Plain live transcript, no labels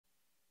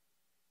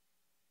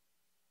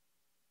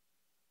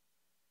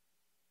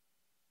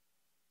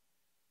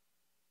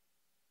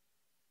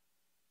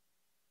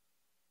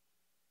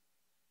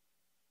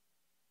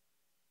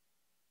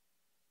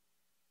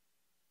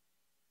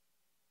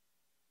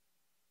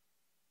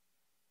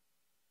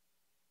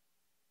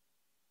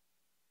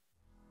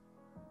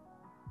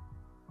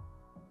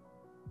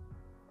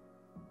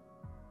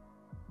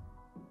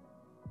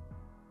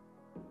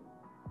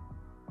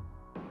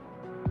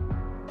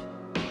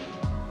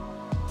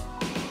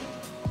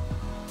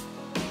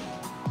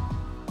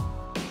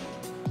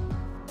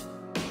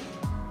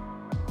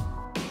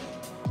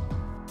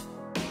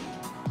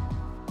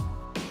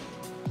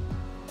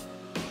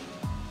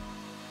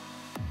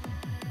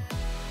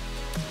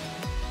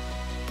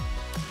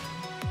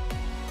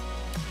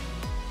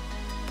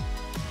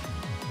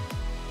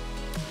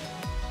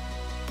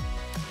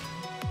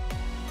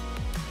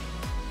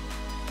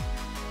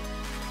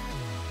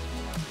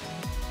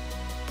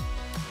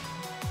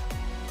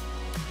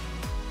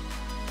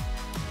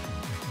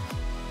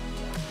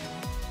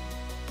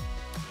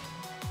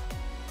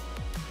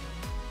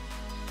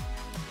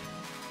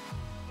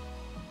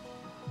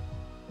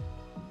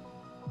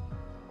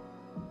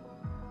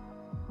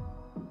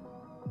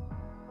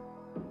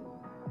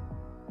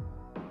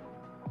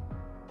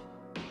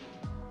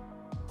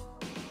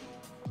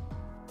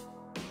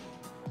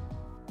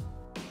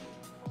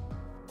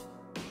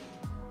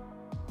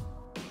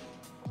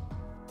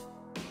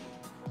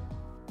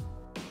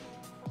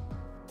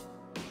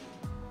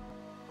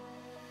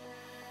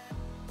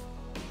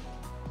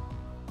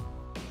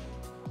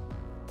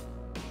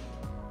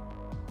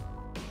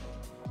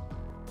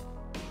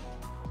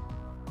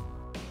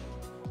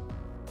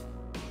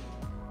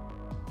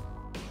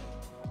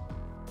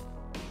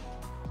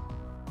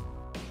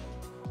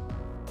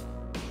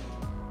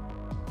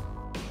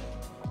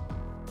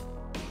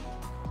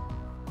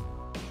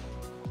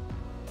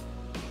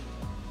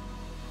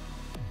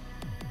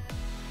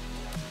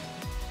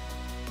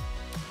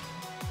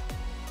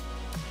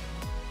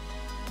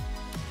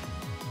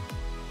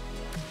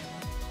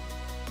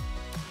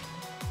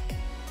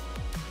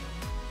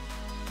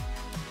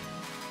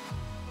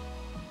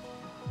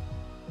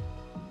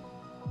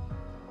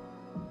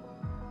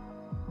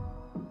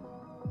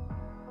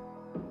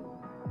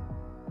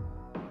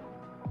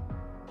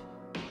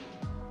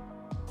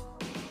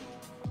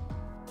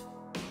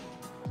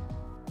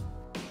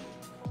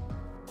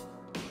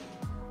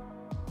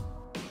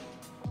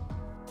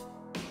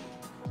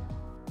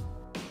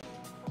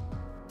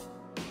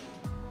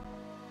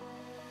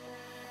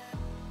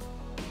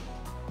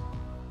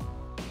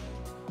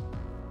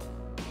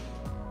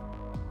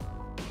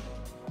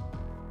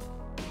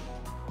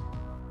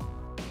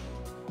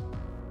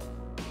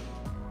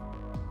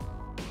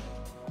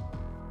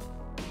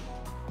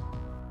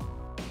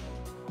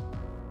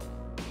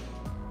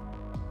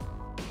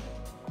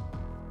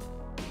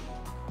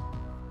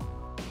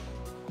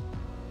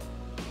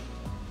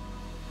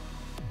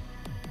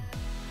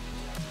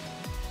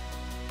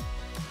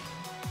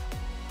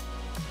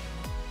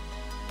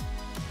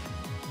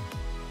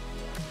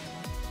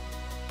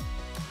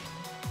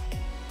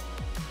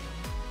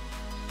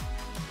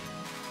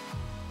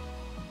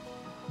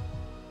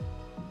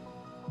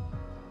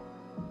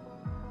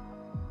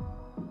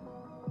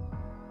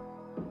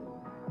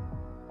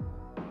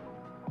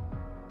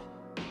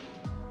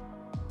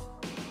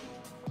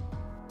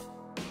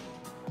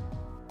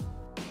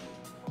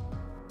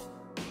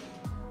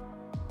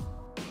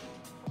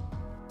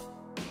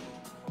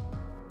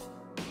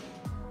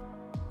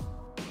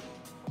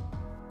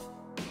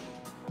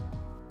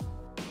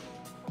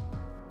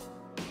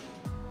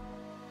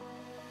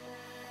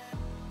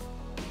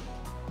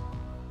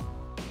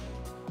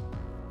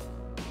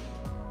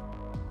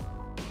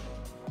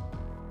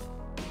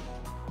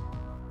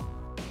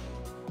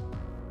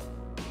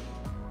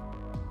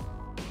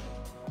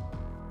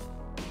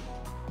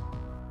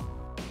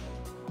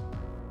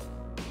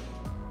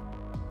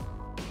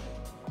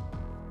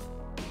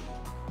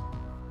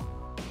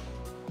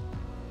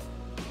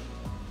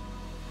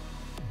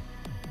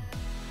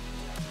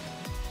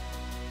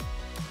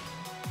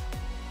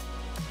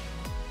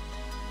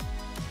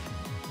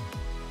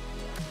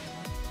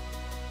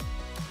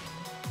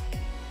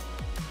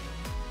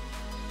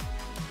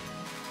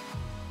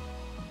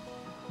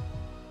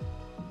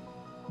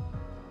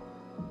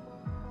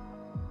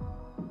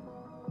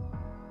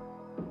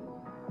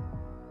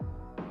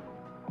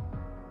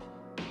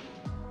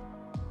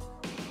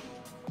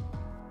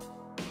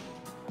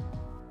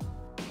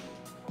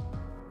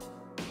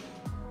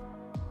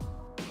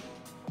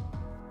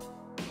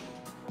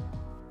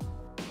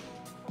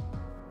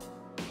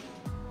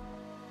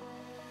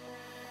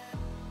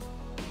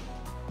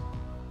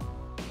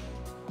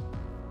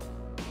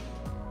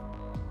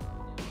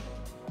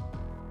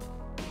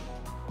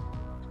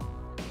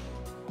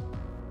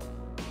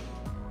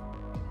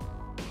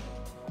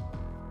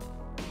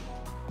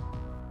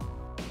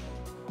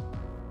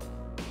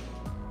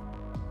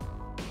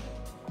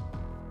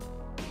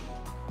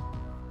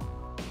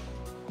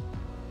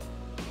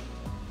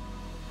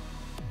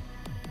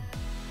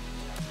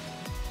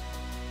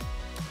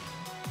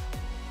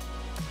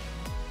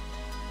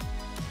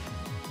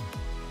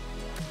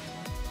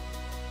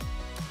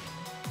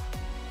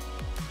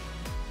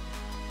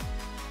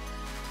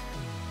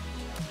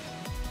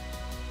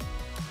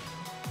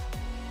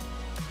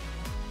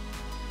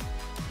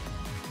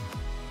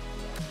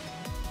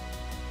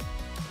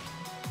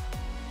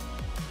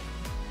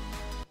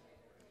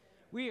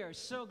We are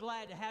so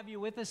glad to have you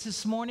with us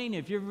this morning.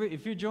 If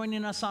you're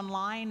joining us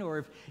online or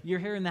if you're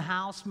here in the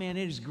house, man,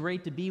 it is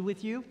great to be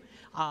with you.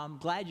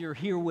 Glad you're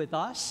here with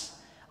us.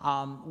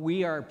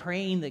 We are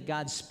praying that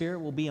God's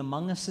Spirit will be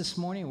among us this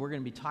morning. We're going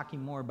to be talking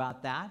more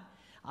about that.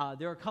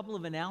 There are a couple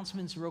of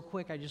announcements real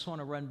quick I just want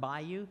to run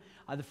by you.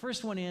 The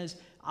first one is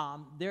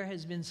there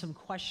has been some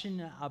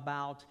question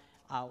about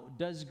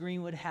does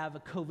Greenwood have a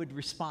COVID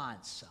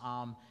response?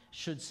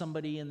 Should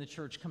somebody in the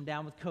church come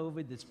down with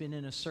COVID that's been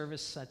in a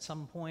service at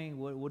some point,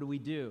 what do we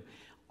do?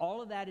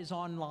 All of that is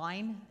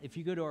online. If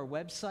you go to our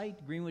website,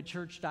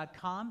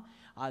 greenwoodchurch.com,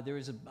 there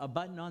is a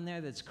button on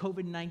there that's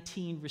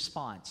COVID-19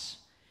 response.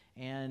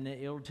 And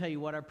it'll tell you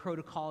what our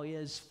protocol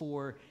is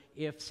for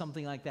if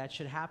something like that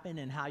should happen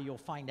and how you'll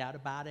find out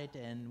about it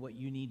and what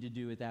you need to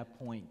do at that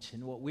point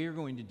and what we're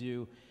going to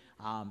do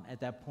at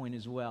that point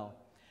as well.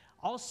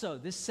 Also,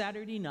 this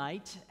Saturday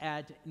night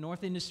at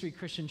North Industry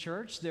Christian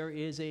Church, there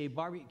is a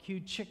barbecue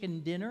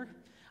chicken dinner.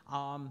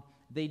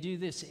 They do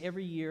this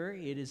every year.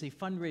 It is a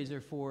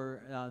fundraiser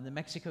for the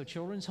Mexico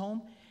Children's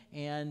Home.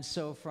 And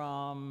so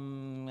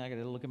I got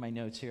to look at my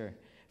notes here.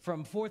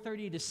 From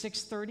 4:30 to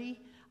 6:30,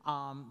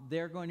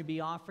 they're going to be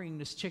offering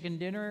this chicken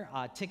dinner.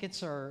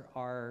 Tickets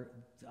are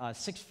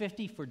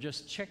 $6.50 for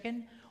just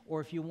chicken,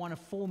 or if you want a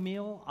full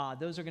meal,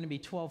 those are going to be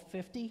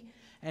 $12.50.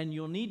 And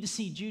you'll need to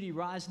see Judy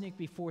Rosnick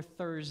before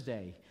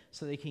Thursday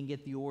so they can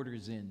get the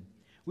orders in.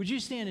 Would you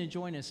stand and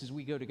join us as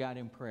we go to God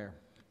in prayer?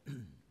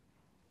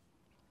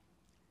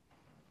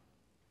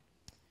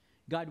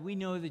 God, we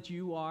know that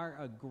you are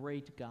a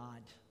great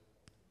God,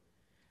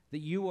 that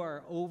you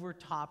are over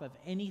top of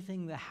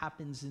anything that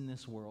happens in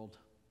this world.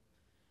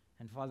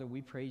 And Father,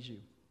 we praise you.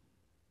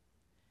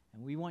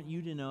 And we want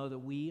you to know that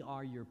we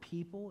are your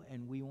people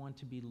and we want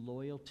to be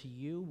loyal to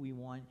you. We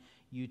want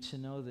you to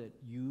know that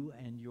you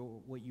and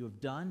what you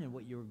have done and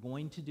what you're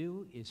going to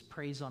do is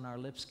praise on our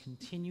lips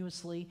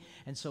continuously.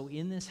 And so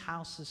in this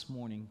house this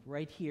morning,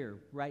 right here,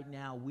 right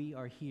now, we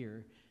are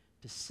here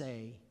to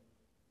say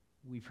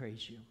we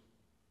praise you.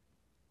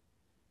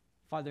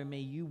 Father,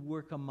 may you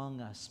work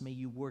among us, may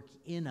you work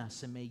in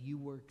us, and may you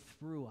work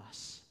through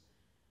us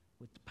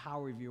with the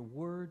power of your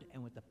word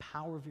and with the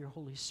power of your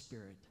Holy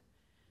Spirit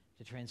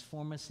to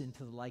transform us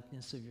into the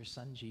likeness of your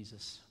Son,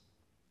 Jesus.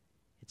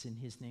 It's in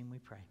his name we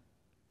pray.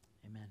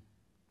 Amen.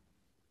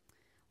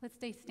 Let's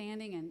stay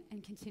standing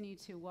and continue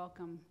to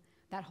welcome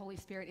that Holy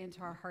Spirit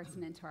into our hearts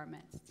and into our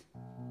midst.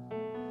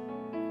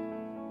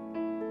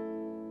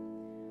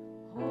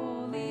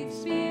 Holy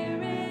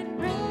Spirit,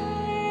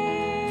 rain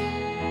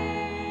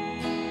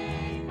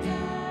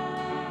down,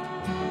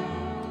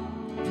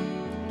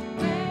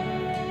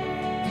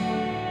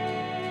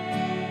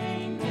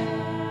 rain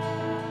down,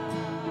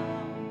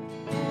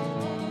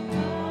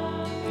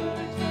 oh,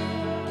 comforter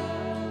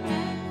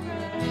and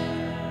friend.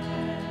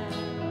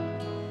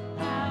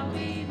 How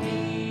we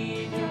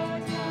need your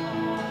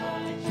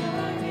touch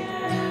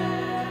again,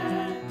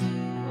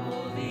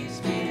 Holy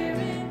Spirit.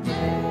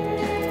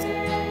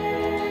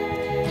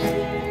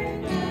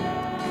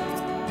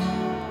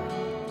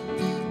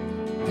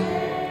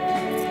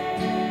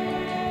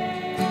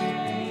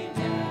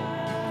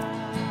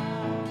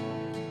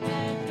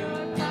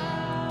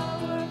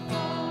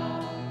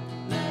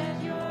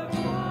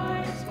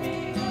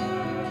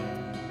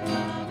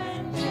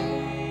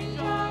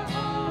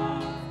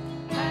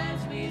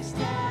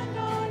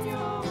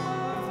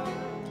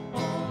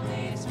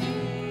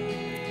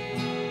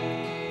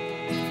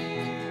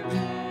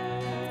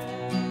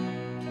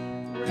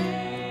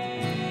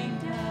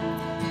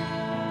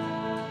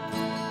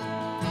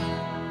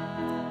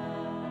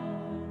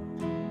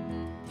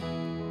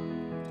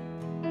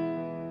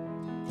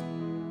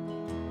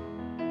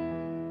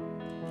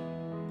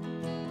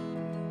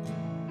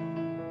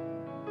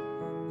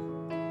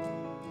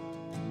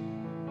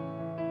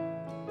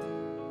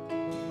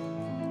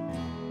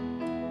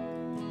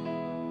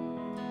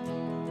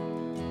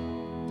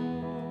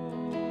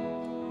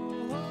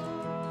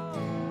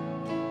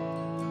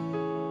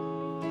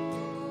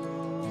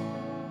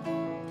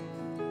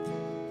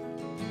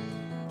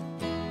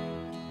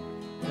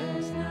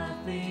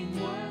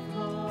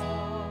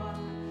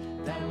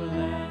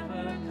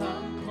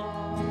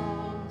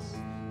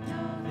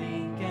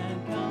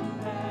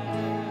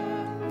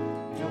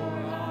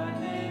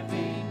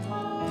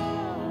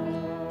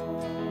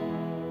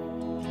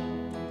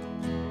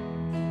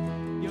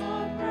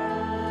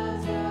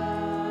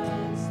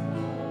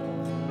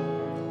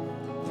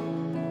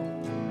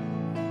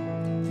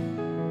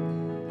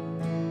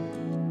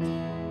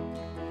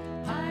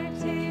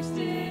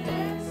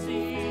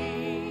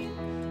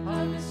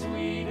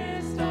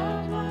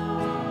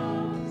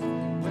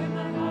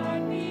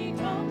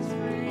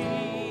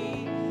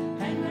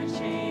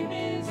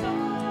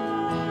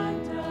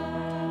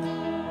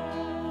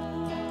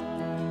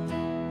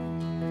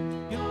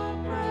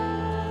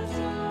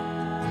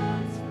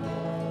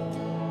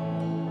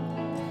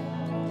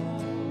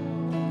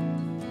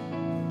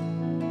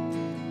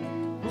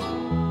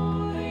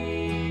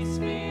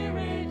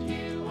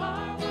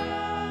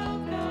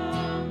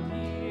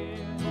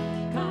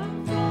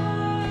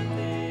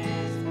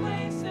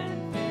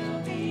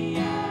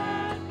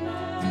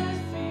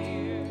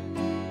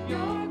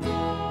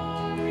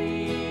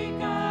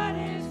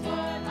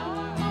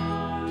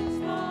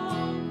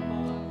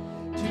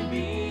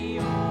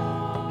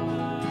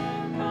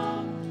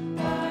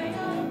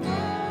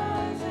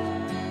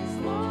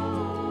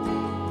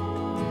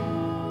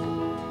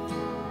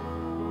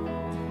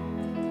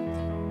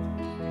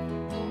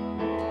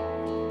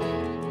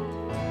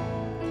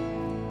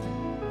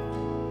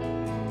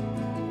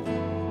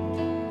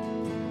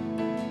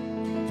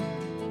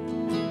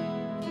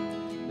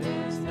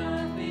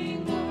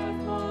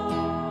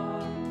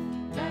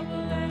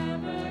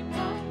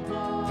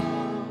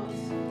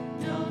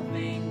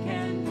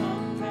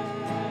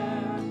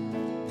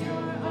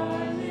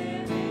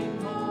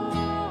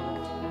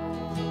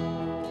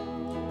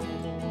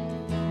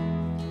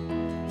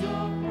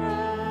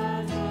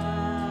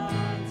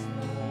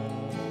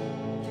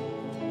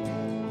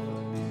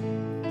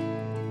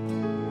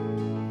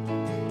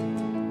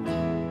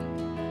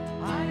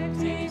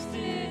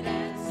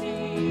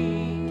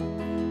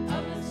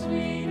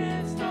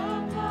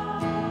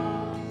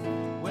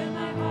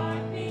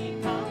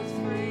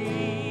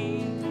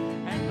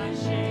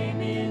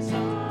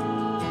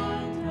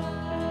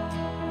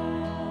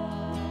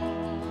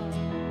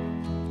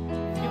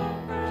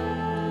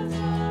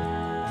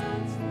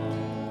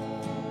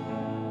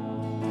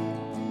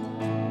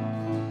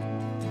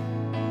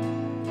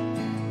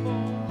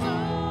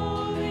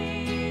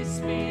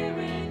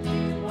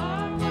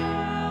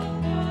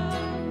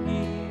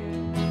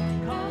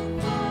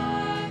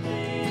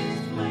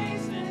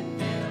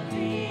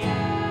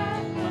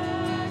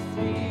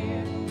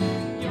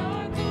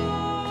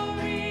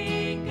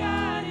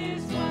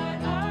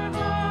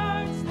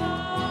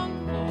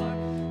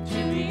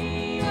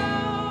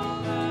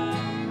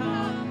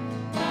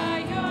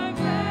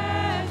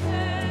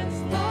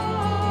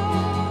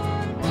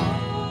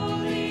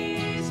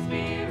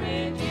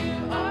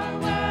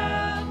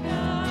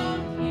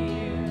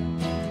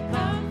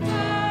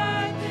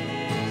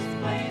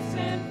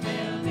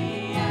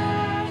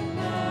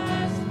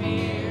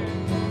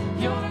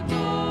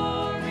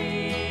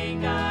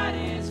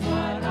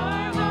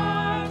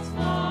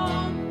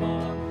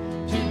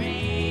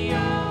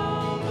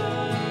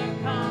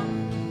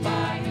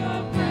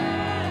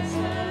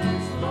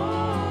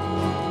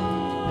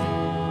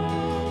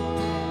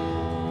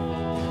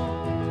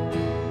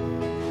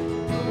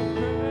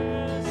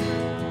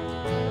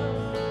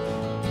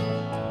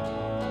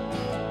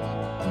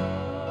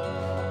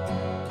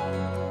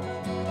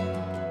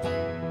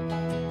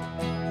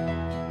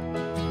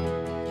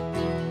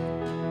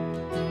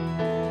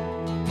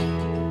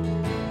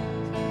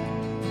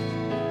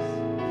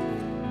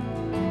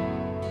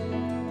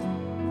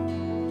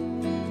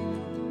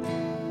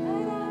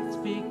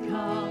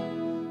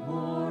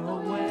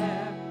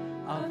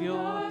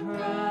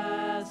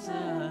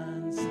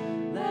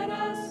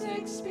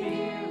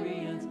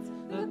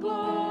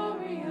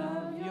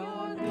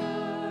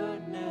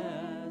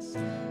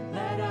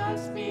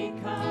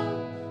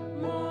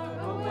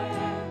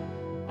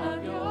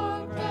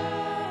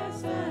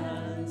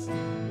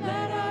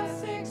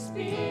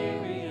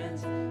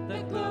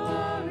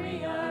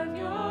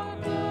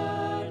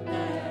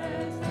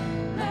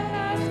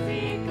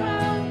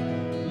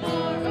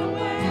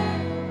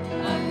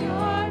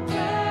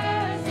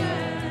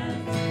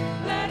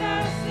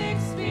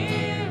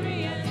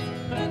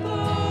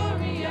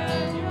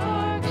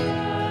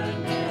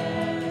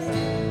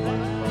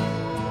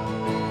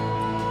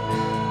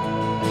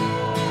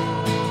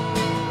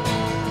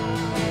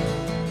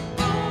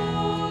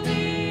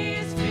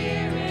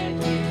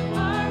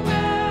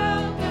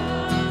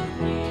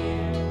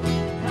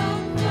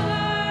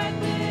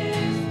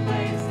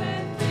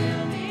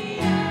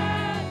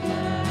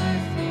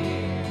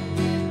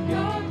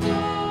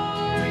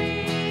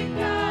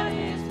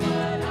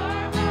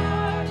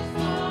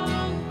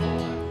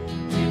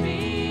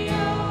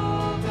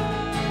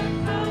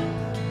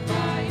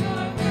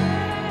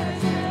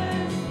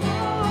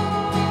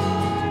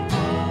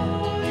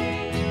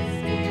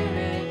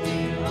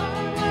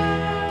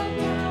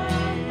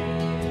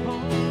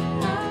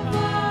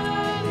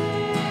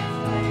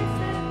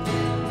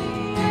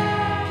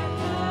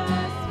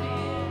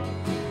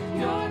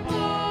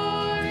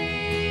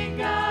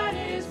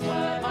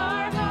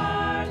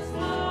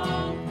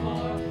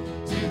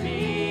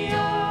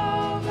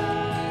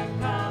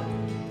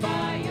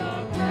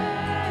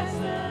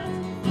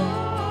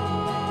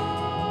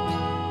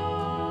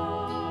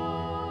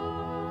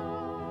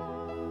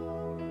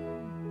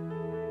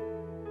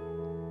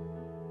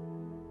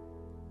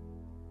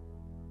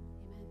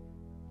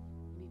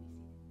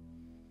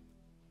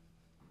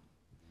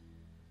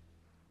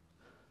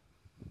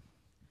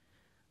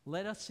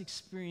 Let us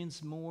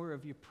experience more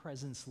of your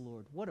presence,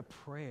 Lord. What a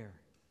prayer.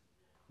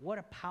 What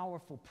a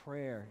powerful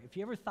prayer. If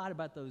you ever thought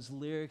about those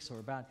lyrics or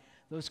about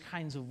those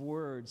kinds of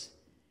words,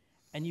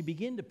 and you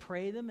begin to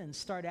pray them and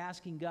start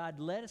asking God,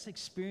 let us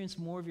experience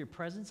more of your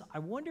presence, I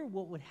wonder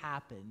what would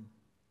happen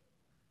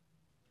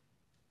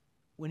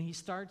when he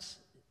starts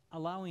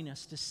allowing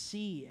us to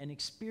see and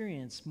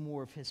experience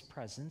more of his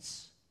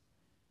presence.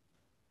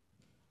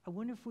 I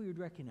wonder if we would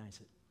recognize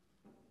it.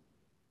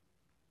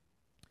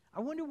 I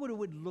wonder what it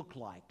would look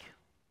like.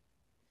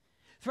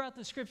 Throughout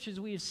the scriptures,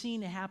 we have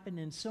seen it happen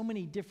in so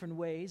many different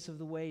ways of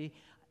the way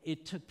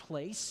it took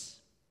place.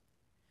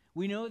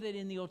 We know that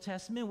in the Old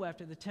Testament,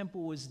 after the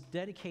temple was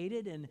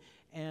dedicated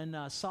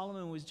and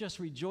Solomon was just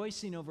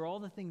rejoicing over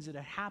all the things that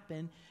had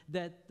happened,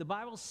 that the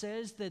Bible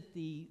says that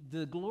the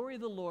glory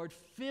of the Lord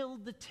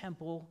filled the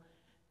temple,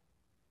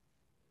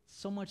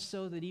 so much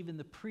so that even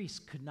the priests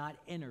could not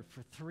enter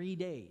for 3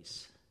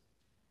 days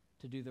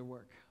to do their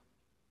work.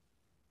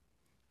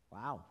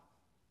 Wow.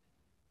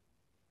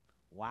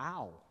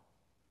 Wow.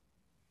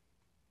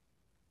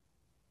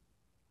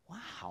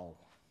 Wow.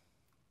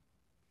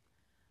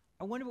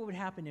 I wonder what would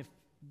happen if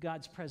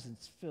God's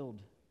presence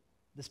filled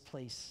this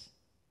place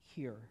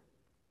here,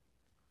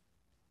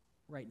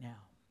 right now.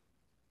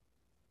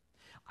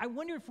 I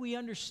wonder if we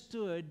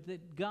understood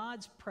that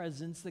God's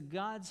presence, that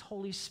God's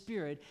Holy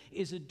Spirit,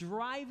 is a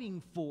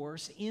driving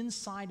force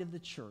inside of the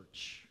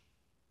church.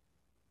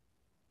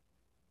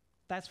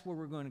 That's what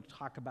we're going to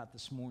talk about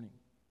this morning.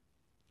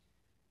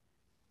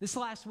 This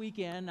last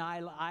weekend,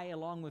 I,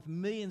 along with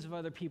millions of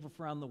other people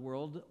from around the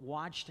world,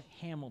 watched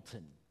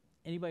Hamilton.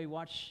 Anybody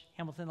watch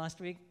Hamilton last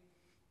week?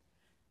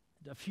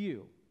 A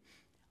few.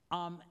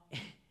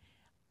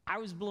 I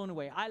was blown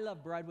away. I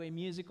love Broadway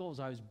musicals.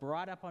 I was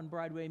brought up on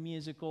Broadway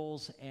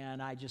musicals, and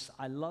I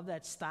love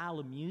that style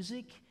of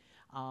music.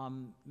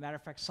 Matter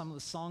of fact, some of the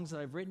songs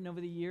that I've written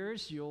over the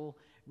years, you'll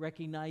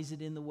recognize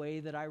it in the way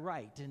that I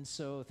write. And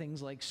so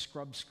things like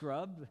Scrub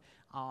Scrub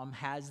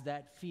has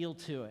that feel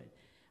to it.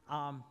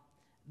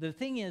 The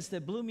thing is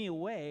that blew me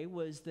away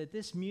was that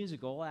this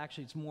musical,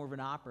 actually it's more of an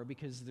opera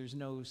because there's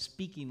no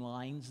speaking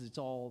lines, it's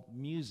all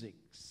music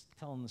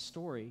telling the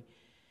story,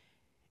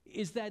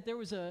 is that there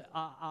was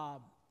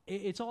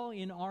it's all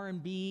in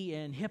R&B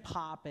and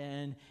hip-hop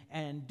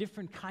and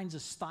different kinds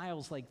of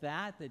styles like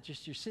that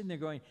just you're sitting there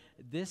going,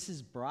 this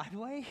is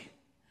Broadway?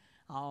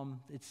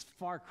 It's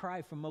far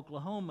cry from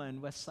Oklahoma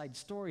and West Side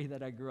Story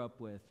that I grew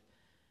up with.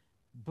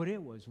 But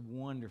it was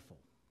wonderful.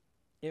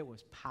 It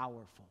was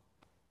powerful.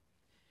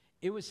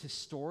 It was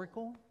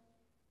historical.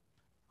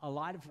 A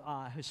lot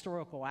of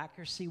historical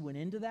accuracy went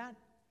into that.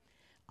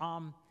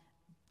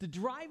 The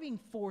driving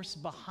force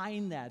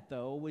behind that,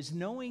 though, was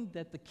knowing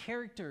that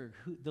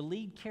the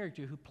lead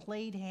character who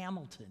played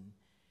Hamilton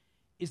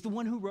is the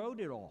one who wrote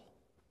it all.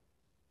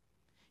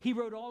 He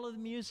wrote all of the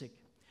music.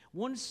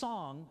 One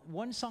song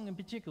in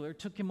particular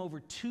took him over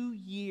 2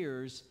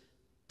 years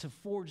to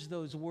forge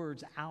those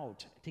words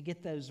out, to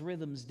get those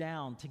rhythms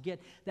down, to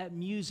get that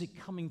music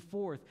coming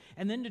forth,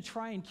 and then to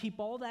try and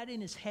keep all that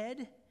in his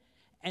head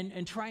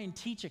and try and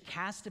teach a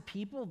cast of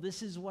people,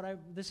 this is what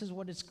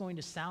it's going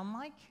to sound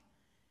like.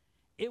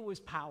 It was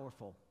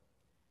powerful.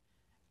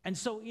 And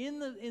so in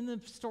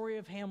the story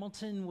of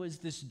Hamilton was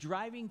this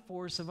driving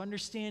force of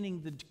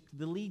understanding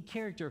the lead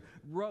character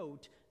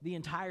wrote the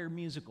entire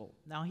musical.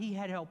 Now, he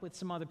had help with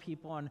some other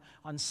people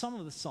on some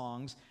of the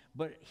songs,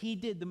 but he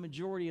did the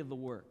majority of the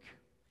work.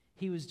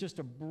 He was just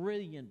a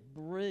brilliant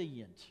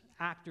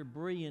actor,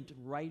 brilliant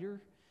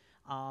writer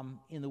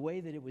in the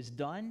way that it was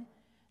done.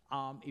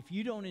 If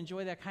you don't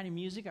enjoy that kind of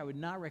music, I would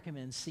not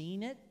recommend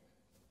seeing it.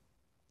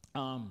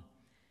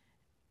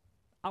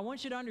 I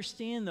want you to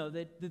understand, though,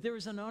 that there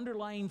is an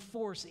underlying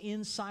force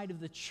inside of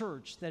the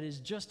church that is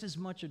just as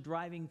much a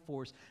driving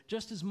force,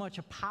 just as much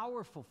a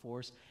powerful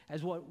force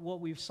as what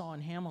we saw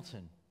in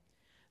Hamilton.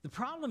 The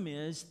problem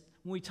is,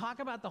 when we talk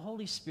about the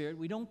Holy Spirit,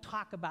 we don't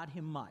talk about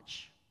him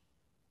much.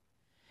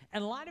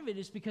 And a lot of it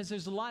is because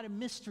there's a lot of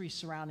mystery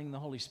surrounding the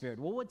Holy Spirit.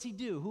 Well, what's he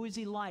do? Who is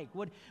he like?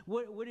 What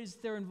is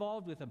there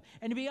involved with him?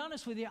 And to be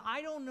honest with you,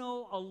 I don't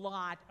know a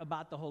lot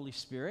about the Holy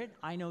Spirit.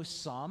 I know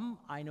some.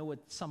 I know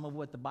some of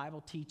what the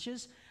Bible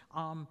teaches.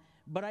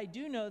 But I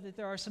do know that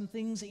there are some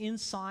things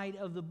inside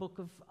of the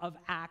book of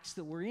Acts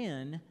that we're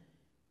in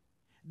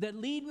that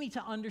lead me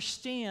to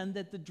understand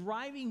that the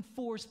driving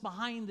force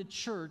behind the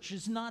church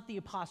is not the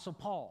Apostle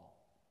Paul.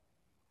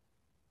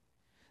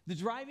 The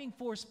driving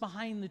force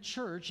behind the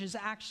church is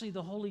actually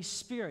the Holy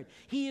Spirit.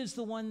 He is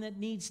the one that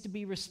needs to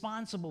be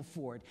responsible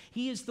for it.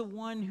 He is the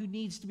one who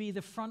needs to be the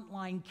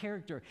frontline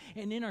character.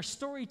 And in our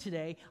story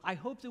today, I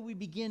hope that we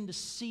begin to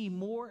see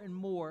more and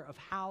more of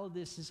how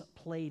this is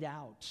played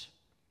out.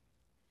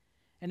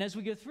 And as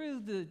we go through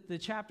the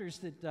chapters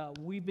that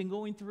we've been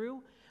going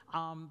through,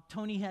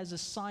 Tony has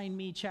assigned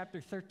me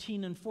chapter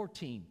 13 and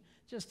 14.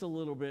 Just a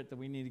little bit that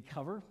we need to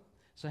cover.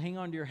 So hang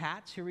on to your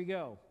hats. Here we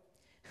go.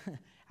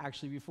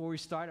 Actually, before we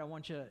start, I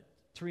want you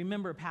to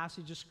remember a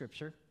passage of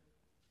Scripture.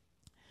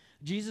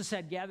 Jesus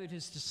had gathered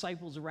his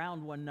disciples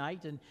around one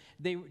night, and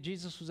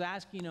Jesus was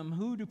asking them,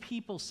 who do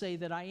people say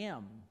that I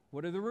am?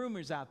 What are the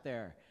rumors out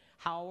there?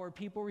 How are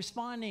people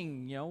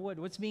responding?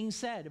 What's being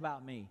said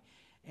about me?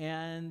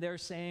 And they're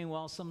saying,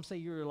 well, some say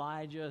you're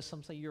Elijah,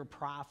 some say you're a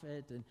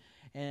prophet.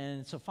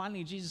 And so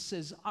finally Jesus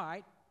says, all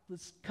right,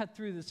 let's cut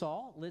through this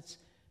all. Let's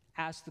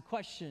ask the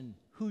question,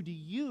 who do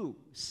you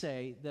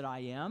say that I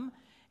am?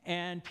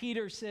 And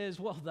Peter says,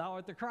 well, thou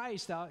art the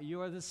Christ,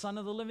 you are the Son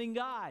of the living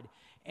God.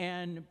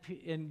 And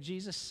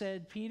Jesus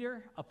said,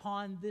 Peter,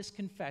 upon this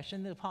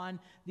confession, upon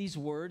these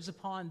words,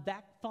 upon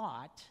that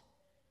thought,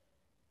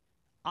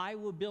 I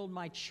will build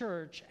my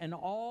church, and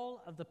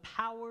all of the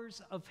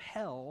powers of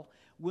hell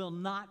will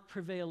not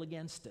prevail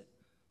against it,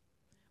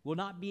 will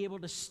not be able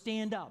to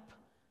stand up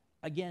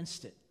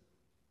against it.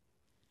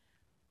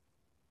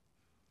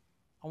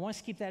 I want us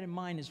to keep that in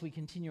mind as we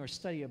continue our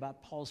study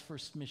about Paul's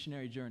first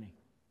missionary journey.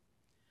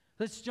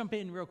 Let's jump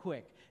in real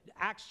quick.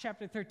 Acts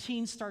chapter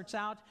 13 starts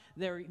out.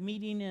 They're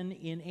meeting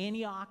in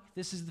Antioch.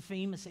 This is the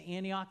famous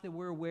Antioch that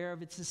we're aware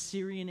of. It's the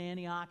Syrian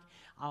Antioch.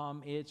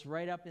 It's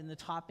right up in the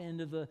top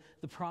end of the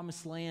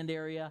Promised Land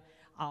area.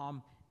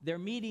 They're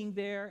meeting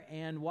there,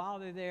 and while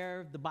they're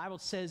there, the Bible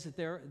says that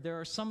there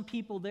are some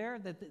people there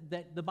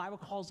that the Bible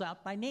calls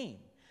out by name.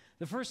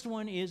 The first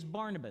one is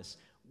Barnabas.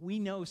 We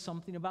know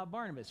something about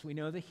Barnabas. We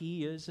know that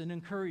he is an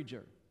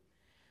encourager.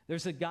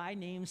 There's a guy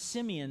named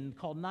Simeon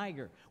called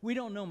Niger. We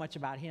don't know much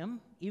about him,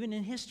 even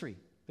in history.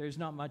 There's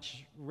not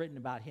much written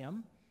about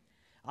him.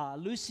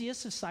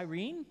 Lucius of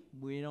Cyrene,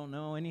 we don't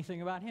know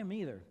anything about him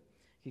either,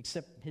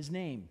 except his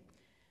name.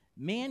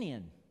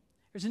 Manaen.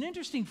 There's an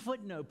interesting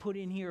footnote put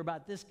in here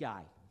about this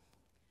guy.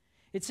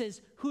 It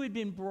says, who had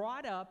been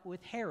brought up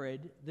with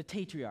Herod the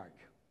Tetrarch.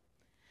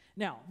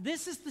 Now,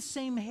 this is the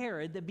same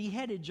Herod that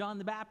beheaded John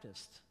the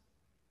Baptist.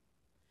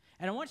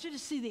 And I want you to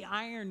see the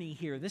irony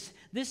here.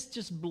 This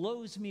just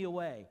blows me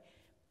away.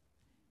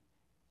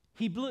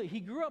 He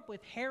grew up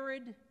with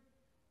Herod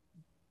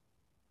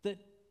that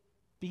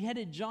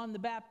beheaded John the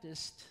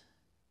Baptist,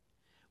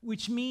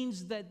 which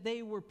means that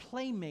they were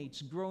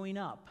playmates growing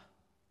up.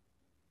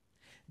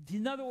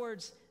 In other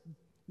words,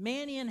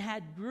 Manaen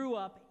grew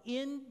up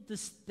into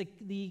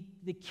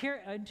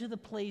the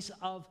place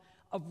of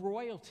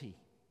royalty.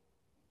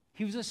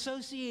 He was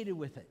associated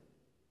with it.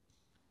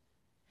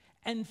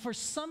 And for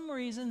some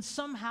reason,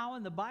 somehow,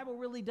 and the Bible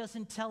really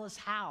doesn't tell us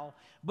how,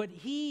 but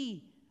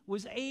he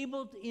was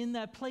able, in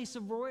that place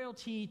of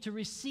royalty, to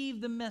receive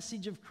the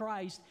message of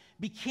Christ,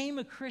 became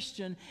a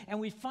Christian,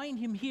 and we find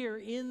him here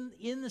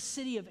in the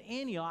city of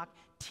Antioch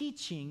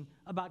teaching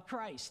about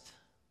Christ.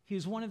 He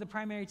was one of the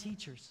primary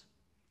teachers.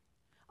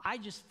 I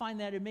just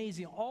find that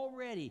amazing.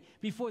 Already,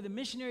 before the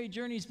missionary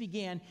journeys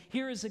began,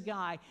 here is a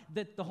guy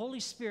that the Holy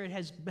Spirit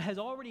has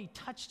already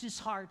touched his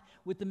heart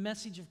with the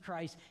message of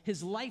Christ.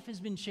 His life has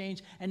been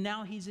changed, and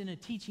now he's in a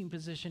teaching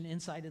position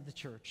inside of the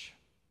church.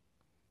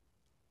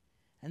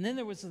 And then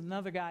there was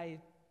another guy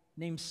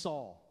named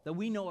Saul that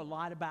we know a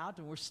lot about,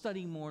 and we're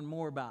studying more and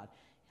more about.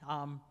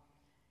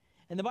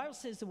 And the Bible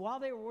says that while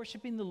they were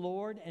worshiping the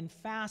Lord and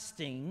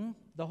fasting,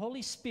 the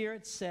Holy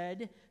Spirit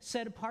said,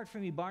 set apart for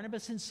me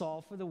Barnabas and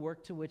Saul for the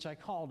work to which I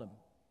called them.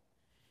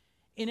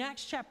 In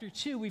Acts chapter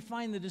 2, we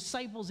find the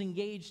disciples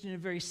engaged in a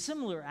very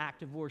similar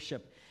act of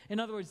worship. In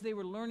other words, they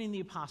were learning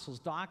the apostles'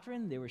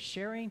 doctrine, they were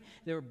sharing,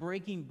 they were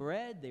breaking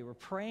bread, they were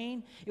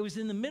praying. It was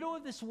in the middle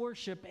of this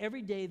worship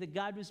every day that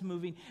God was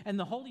moving, and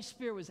the Holy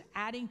Spirit was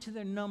adding to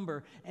their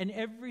number, and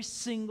every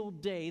single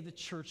day the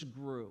church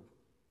grew.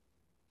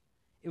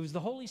 It was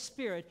the Holy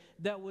Spirit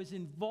that was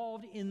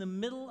involved in the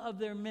middle of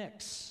their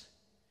mix,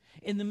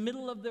 in the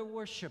middle of their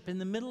worship, in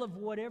the middle of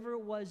whatever it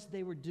was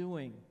they were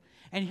doing.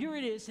 And here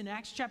it is in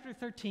Acts chapter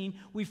 13,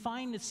 we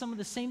find that some of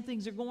the same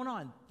things are going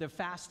on. They're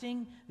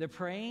fasting, they're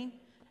praying.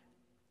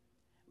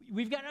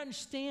 We've got to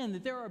understand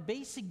that there are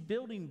basic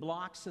building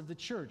blocks of the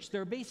church.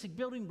 There are basic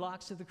building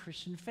blocks of the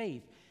Christian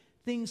faith.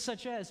 Things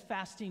such as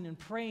fasting and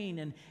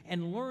praying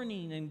and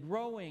learning and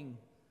growing.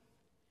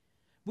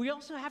 We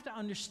also have to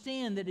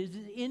understand that it is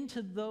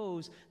into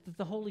those that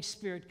the Holy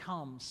Spirit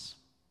comes.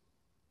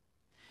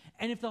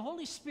 And if the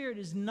Holy Spirit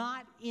is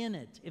not in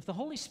it, if the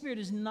Holy Spirit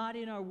is not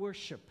in our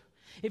worship,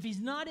 if he's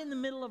not in the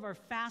middle of our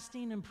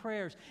fasting and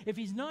prayers, if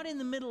he's not in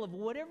the middle of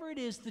whatever it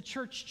is the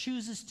church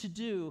chooses to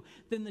do,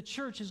 then the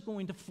church is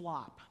going to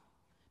flop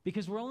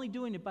because we're only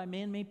doing it by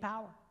man-made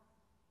power.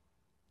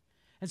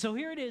 And so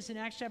here it is in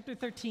Acts chapter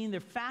 13, they're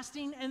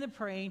fasting and they're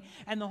praying,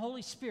 and the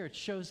Holy Spirit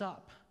shows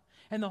up.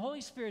 And the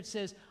Holy Spirit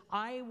says,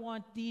 I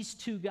want these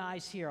two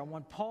guys here. I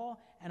want Paul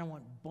and I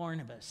want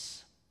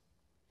Barnabas.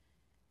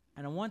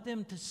 And I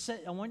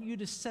want you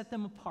to set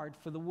them apart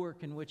for the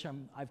work in which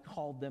I've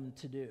called them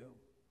to do.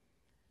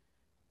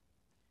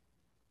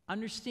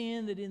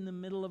 Understand that in the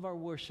middle of our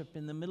worship,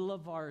 in the middle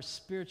of our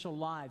spiritual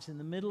lives, in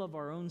the middle of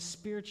our own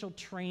spiritual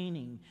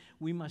training,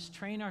 we must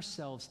train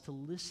ourselves to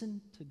listen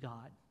to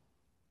God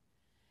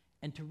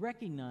and to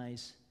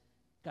recognize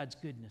God's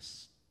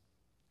goodness.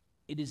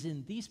 It is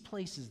in these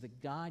places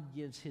that God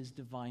gives his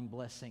divine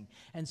blessing.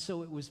 And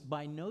so it was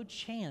by no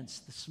chance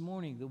this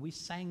morning that we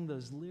sang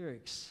those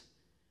lyrics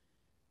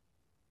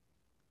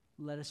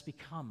let us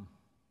become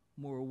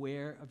more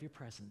aware of your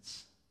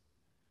presence.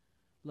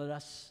 Let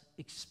us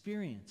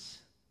experience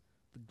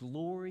the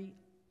glory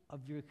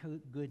of your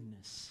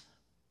goodness.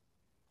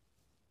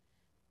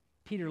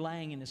 Peter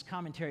Lang, in his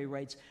commentary,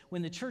 writes,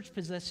 when the church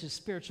possesses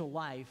spiritual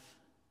life,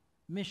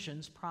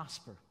 missions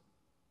prosper.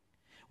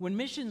 When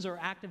missions are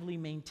actively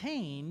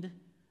maintained,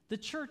 the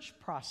church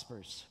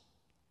prospers.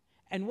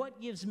 And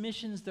what gives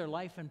missions their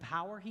life and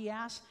power, he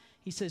asks?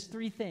 He says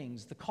three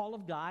things: the call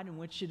of God in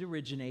which it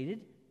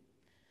originated,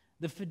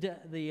 the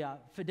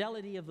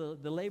fidelity of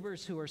the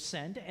laborers who are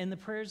sent, and the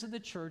prayers of the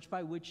church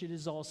by which it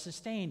is all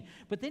sustained.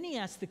 But then he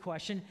asks the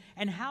question,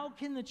 and how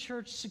can the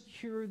church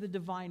secure the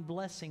divine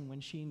blessing when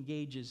she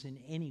engages in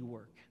any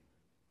work?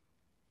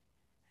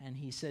 And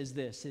he says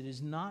this: it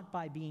is not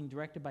by being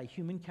directed by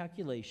human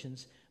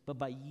calculations, but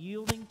by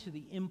yielding to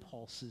the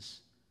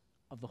impulses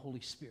of the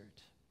Holy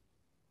Spirit.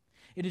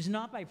 It is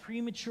not by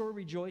premature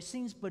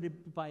rejoicings, but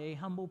by a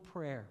humble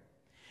prayer.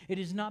 It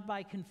is not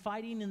by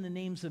confiding in the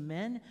names of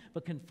men,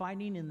 but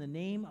confiding in the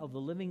name of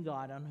the living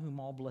God on whom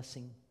all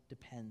blessing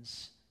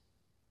depends.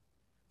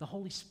 The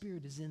Holy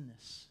Spirit is in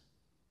this.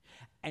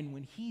 And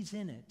when He's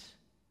in it,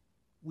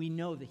 we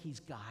know that He's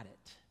got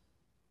it.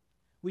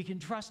 We can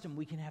trust Him.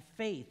 We can have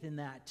faith in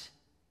that.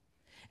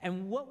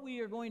 And what we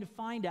are going to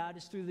find out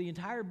is through the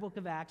entire book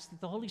of Acts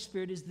that the Holy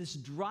Spirit is this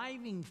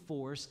driving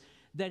force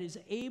that is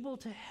able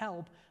to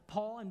help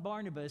Paul and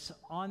Barnabas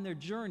on their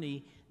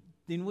journey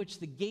in which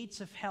the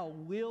gates of hell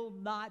will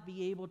not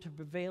be able to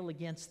prevail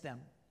against them.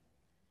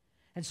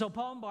 And so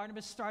Paul and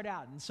Barnabas start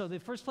out. And so the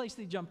first place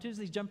they jump to is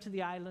they jump to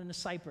the island of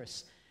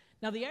Cyprus.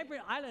 Now, the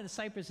island of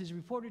Cyprus is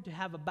reported to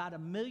have about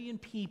 1 million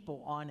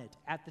people on it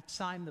at the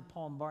time that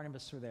Paul and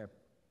Barnabas were there.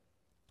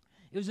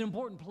 It was an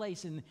important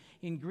place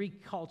in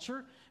Greek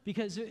culture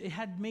because it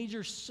had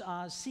major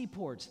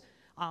seaports.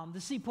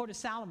 The seaport of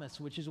Salamis,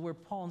 which is where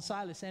Paul and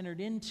Silas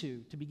entered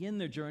into to begin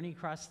their journey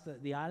across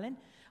the island.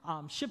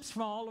 Ships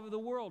from all over the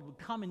world would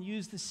come and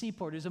use the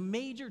seaport. It was a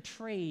major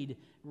trade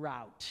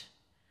route.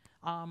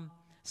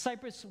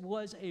 Cyprus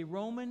was a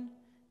Roman,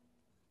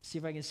 see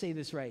if I can say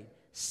this right,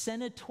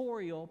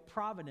 senatorial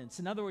province.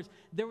 In other words,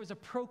 there was a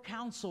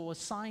proconsul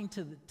assigned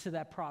to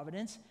that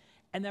province,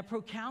 and that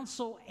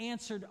proconsul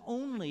answered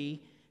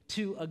only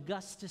to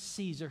Augustus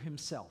Caesar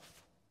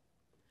himself.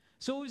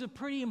 So it was a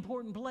pretty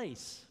important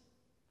place.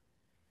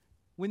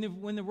 When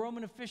the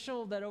Roman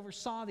official that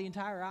oversaw the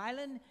entire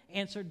island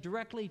answered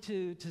directly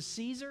to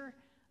Caesar,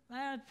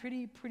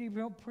 pretty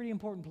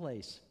important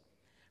place.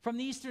 From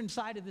the eastern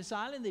side of this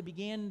island,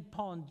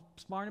 Paul and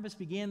Barnabas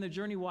began their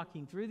journey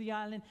walking through the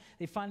island.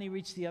 They finally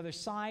reached the other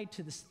side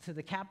to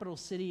the capital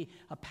city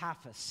of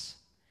Paphos.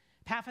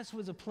 Paphos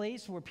was a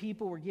place where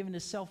people were given to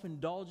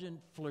self-indulgent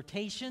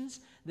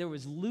flirtations. There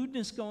was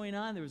lewdness going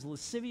on. There was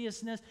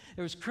lasciviousness.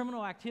 There was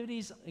criminal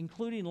activities,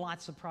 including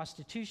lots of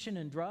prostitution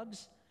and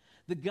drugs.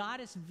 The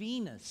goddess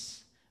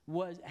Venus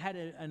had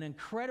an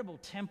incredible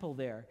temple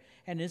there,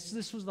 and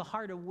this was the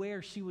heart of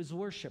where she was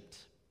worshipped.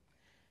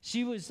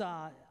 She was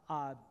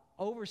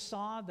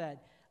oversaw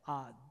that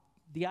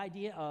the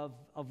idea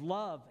of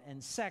love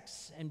and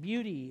sex and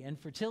beauty and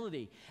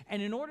fertility.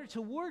 And in order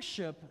to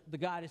worship the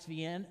goddess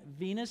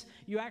Venus,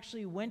 you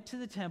actually went to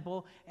the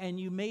temple and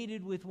you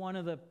mated with one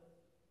of the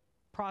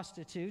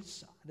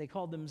prostitutes. They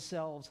called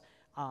themselves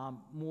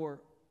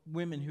more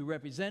women who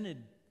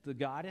represented the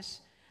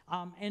goddess.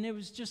 And it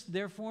was just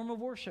their form of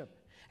worship.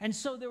 And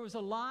so there was a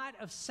lot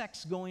of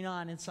sex going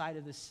on inside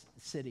of this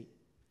city.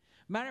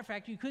 Matter of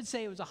fact, you could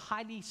say it was a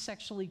highly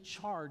sexually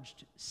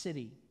charged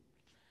city.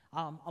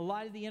 A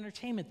lot of the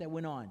entertainment that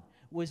went on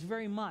was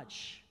very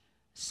much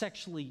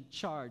sexually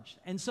charged.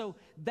 And so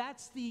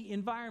that's the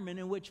environment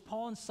in which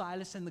Paul and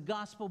Silas and the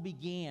gospel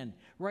began,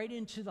 right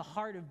into the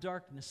heart of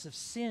darkness, of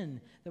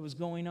sin that was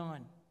going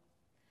on.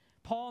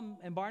 Paul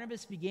and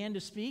Barnabas began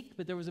to speak,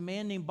 but there was a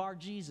man named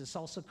Bar-Jesus,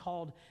 also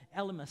called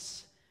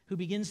Elymas, who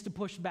begins to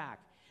push back.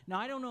 Now,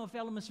 I don't know if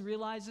Elymas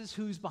realizes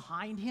who's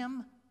behind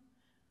him,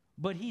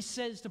 but he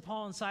says to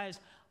Paul and Silas,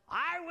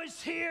 "I was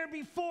here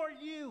before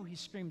you," he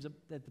screams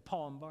at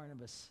Paul and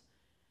Barnabas.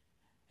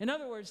 In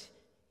other words,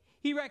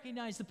 he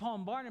recognized that Paul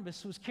and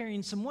Barnabas was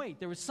carrying some weight.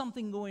 There was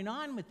something going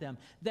on with them,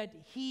 that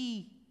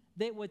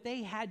what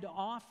they had to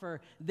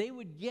offer, they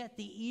would get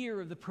the ear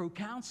of the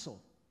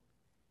proconsul.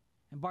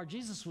 And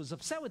Bar-Jesus was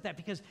upset with that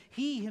because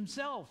he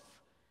himself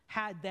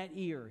had that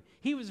ear.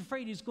 He was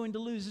afraid he was going to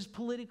lose his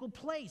political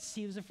place.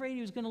 He was afraid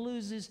he was going to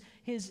lose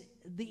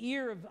the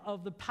ear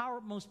of the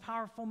most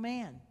powerful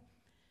man.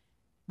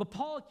 But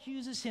Paul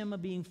accuses him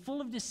of being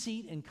full of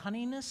deceit and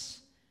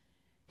cunningness.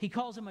 He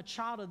calls him a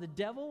child of the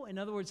devil, in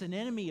other words, an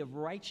enemy of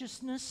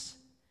righteousness.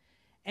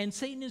 And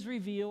Satan is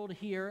revealed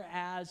here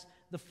as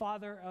the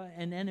father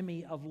and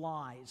enemy of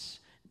lies.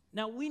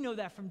 Now, we know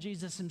that from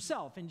Jesus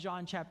himself. In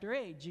John chapter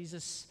 8,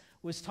 Jesus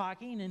was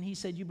talking, and he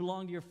said, "You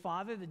belong to your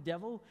father, the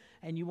devil,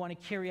 and you want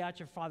to carry out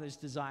your father's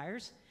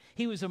desires."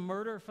 He was a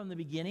murderer from the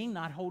beginning,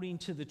 not holding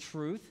to the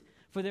truth,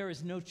 for there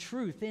is no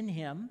truth in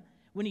him.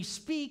 When he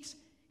speaks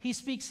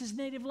his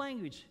native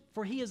language,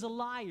 for he is a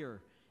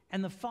liar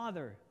and the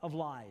father of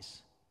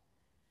lies.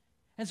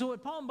 And so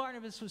what Paul and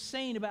Barnabas was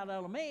saying about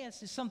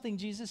Elymas is something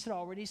Jesus had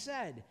already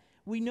said.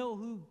 We know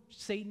who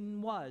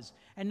Satan was.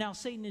 And now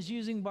Satan is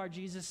using Bar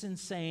Jesus and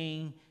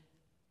saying,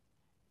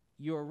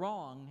 you're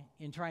wrong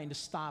in trying to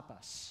stop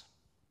us.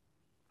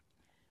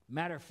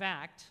 Matter of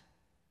fact,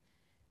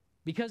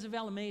 because of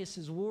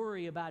Elymas'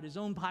 worry about his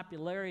own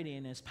popularity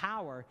and his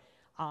power,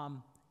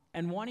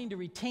 and wanting to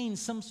retain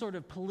some sort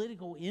of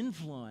political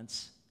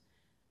influence,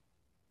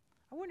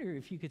 I wonder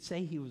if you could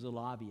say he was a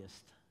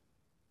lobbyist.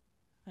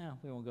 Well,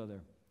 we won't go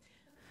there.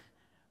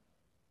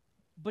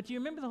 But do you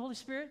remember the Holy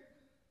Spirit?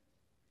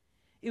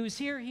 It was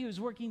here he was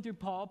working through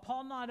Paul.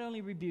 Paul not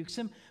only rebukes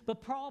him,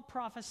 but Paul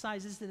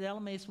prophesies that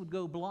Elymas would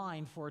go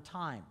blind for a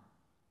time.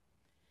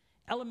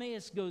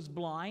 Elymas goes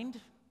blind,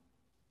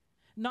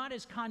 not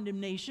as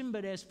condemnation,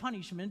 but as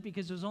punishment,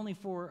 because it was only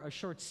for a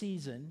short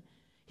season.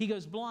 He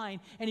goes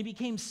blind, and he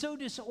became so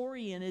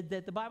disoriented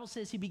that the Bible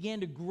says he began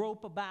to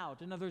grope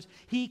about. In other words,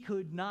 he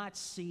could not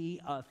see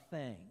a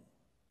thing.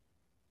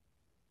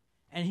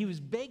 And he was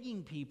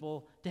begging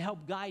people to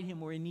help guide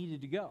him where he needed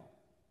to go.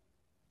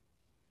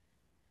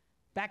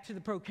 Back to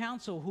the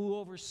proconsul who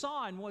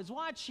oversaw and was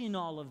watching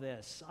all of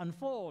this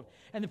unfold.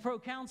 And the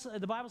proconsul,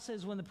 the Bible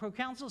says when the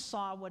proconsul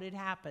saw what had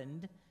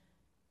happened,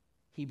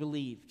 he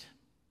believed.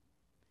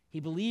 He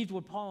believed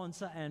what Paul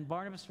and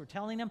Barnabas were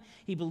telling him.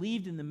 He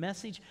believed in the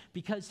message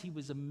because he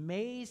was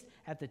amazed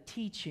at the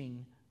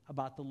teaching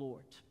about the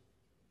Lord.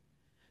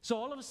 So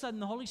all of a sudden,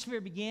 the Holy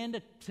Spirit began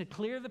to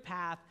clear the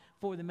path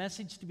for the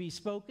message to be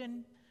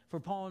spoken, for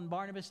Paul and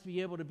Barnabas to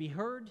be able to be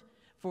heard,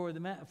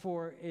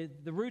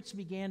 the roots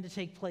began to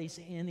take place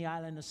in the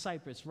island of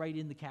Cyprus, right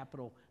in the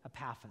capital of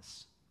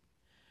Paphos.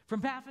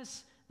 From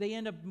Paphos, they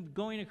end up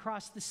going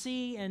across the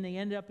sea, and they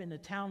end up in a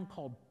town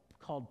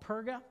called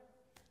Perga.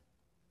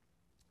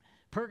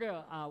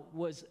 Perga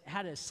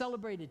had a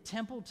celebrated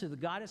temple to the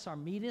goddess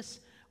Artemis,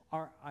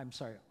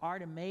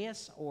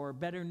 or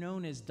better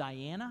known as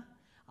Diana.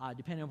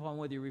 Depending upon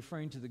whether you're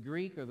referring to the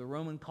Greek or the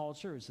Roman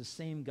culture, it's the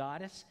same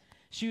goddess.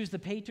 She was the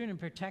patron and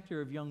protector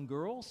of young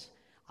girls.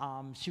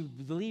 She was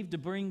believed to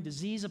bring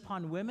disease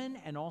upon women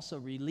and also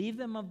relieve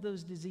them of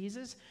those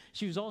diseases.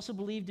 She was also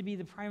believed to be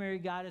the primary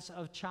goddess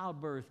of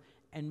childbirth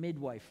and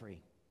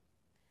midwifery.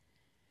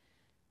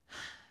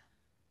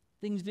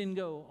 Things didn't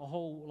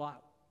go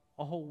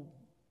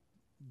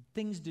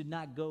things did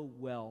not go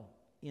well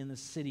in the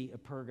city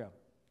of Perga.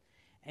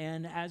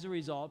 And as a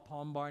result,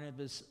 Paul and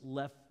Barnabas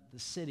left the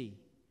city.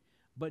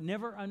 But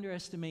never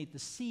underestimate the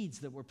seeds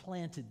that were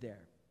planted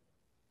there.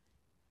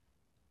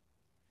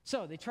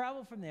 So they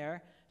traveled from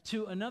there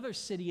to another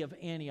city of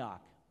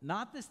Antioch.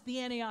 Not the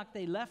Antioch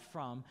they left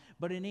from,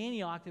 but an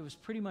Antioch that was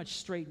pretty much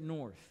straight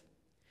north.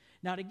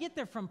 Now to get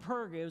there from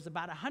Perga, it was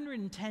about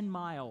 110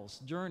 miles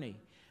journey,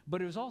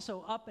 but it was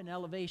also up an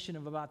elevation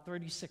of about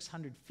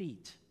 3,600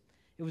 feet.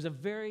 It was a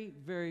very,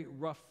 very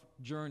rough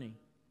journey.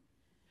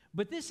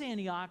 But this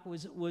Antioch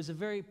was a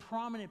very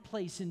prominent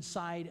place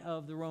inside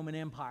of the Roman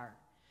Empire.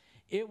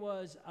 It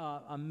was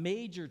a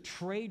major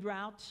trade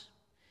route.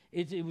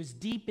 It was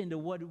deep into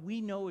what we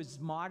know as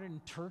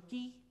modern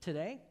Turkey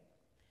today.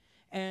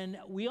 And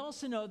we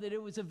also know that it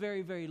was a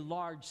very, very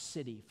large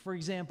city. For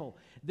example,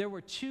 there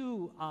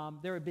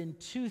had been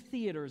two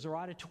theaters or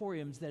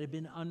auditoriums that had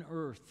been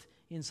unearthed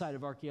inside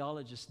of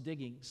archaeologists'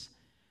 diggings.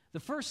 The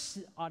first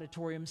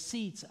auditorium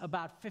seats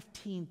about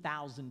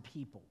 15,000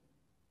 people.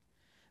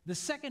 The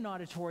second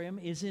auditorium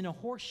is in a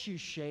horseshoe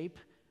shape,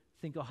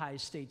 think Ohio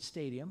State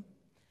Stadium,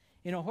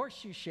 in a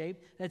horseshoe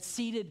shape that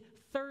seated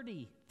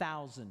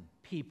 30,000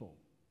 people.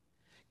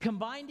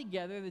 Combined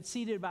together, that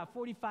seated about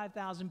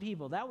 45,000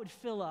 people. That would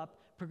fill up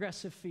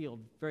Progressive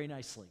Field very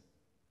nicely.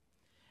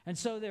 And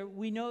so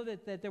we know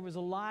that there was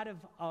a lot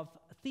of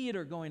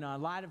theater going on,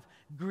 a lot of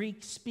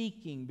Greek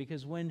speaking,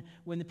 because when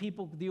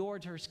the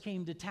orators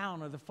came to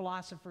town or the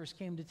philosophers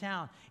came to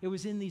town, it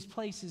was in these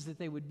places that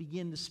they would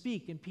begin to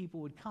speak and people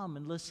would come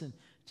and listen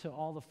to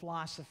all the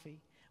philosophy.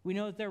 We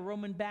know that there were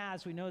Roman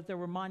baths. We know that there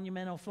were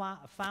monumental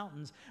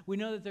fountains. We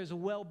know that there's a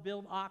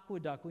well-built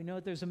aqueduct. We know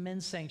that there's a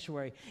men's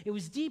sanctuary. It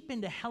was deep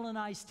into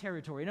Hellenized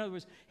territory. In other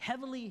words,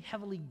 heavily,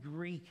 heavily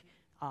Greek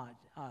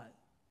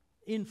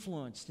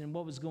influenced in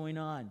what was going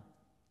on.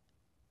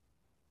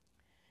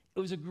 It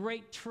was a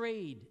great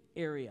trade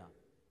area.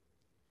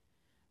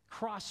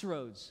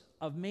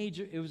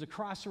 It was a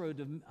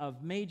crossroad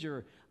of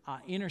major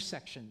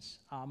intersections,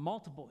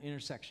 multiple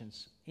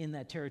intersections in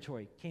that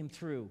territory came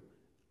through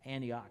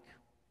Antioch.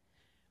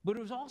 But it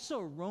was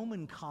also a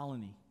Roman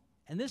colony.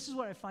 And this is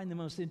what I find the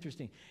most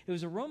interesting. It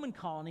was a Roman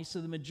colony,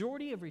 so the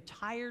majority of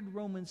retired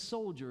Roman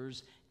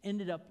soldiers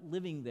ended up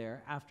living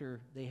there after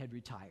they had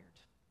retired.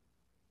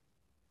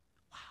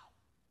 Wow.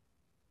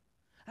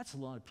 That's a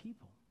lot of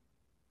people.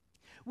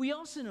 We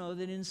also know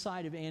that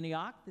inside of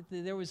Antioch that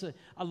there was a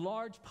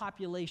large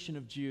population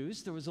of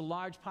Jews. There was a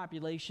large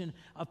population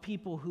of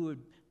people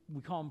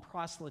we call them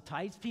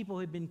proselytes, people who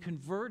had been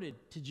converted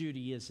to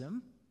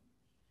Judaism.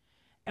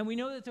 And we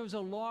know that there was a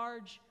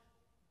large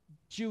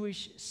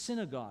Jewish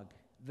synagogue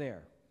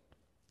there.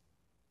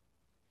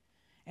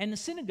 And the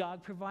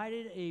synagogue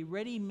provided a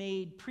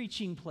ready-made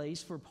preaching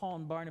place for Paul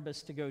and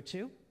Barnabas to go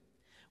to.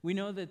 We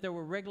know that there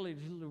were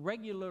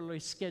regularly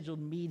scheduled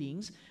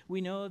meetings.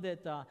 We know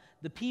that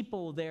the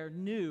people there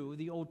knew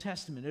the Old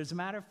Testament. As a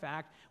matter of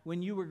fact,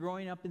 when you were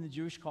growing up in the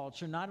Jewish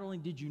culture, not only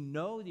did you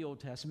know the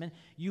Old Testament,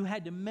 you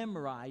had to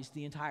memorize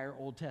the entire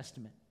Old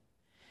Testament.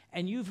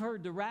 And you've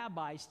heard the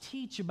rabbis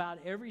teach about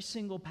every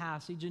single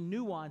passage and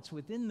nuance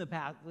within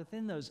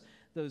those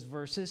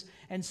verses.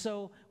 And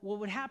so what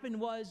would happen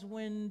was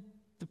when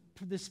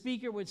the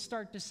speaker would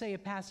start to say a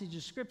passage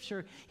of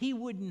Scripture, he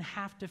wouldn't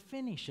have to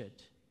finish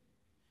it,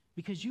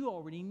 because you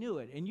already knew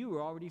it, and you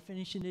were already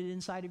finishing it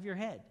inside of your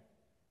head.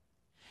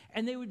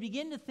 And they would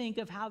begin to think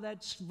of how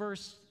that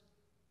verse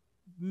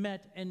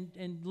met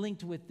and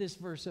linked with this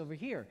verse over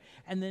here,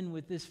 and then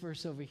with this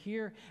verse over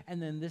here,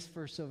 and then this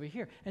verse over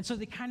here. And so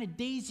they kind of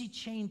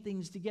daisy-chain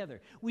things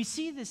together. We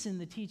see this in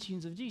the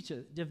teachings of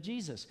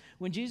Jesus.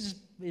 When Jesus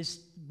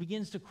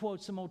begins to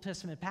quote some Old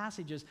Testament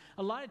passages,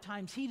 a lot of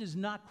times he does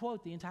not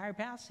quote the entire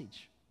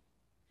passage.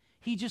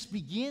 He just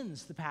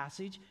begins the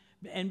passage.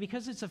 And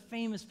because it's a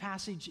famous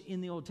passage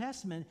in the Old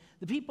Testament,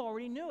 the people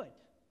already knew it.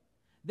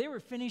 They were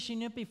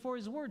finishing it before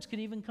his words could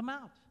even come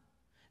out.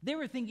 They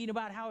were thinking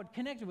about how it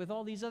connected with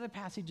all these other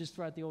passages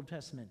throughout the Old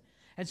Testament.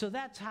 And so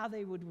that's how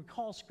they would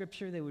recall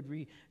Scripture. They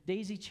would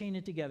daisy chain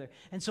it together.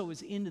 And so it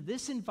was into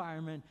this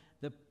environment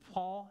that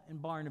Paul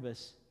and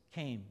Barnabas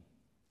came.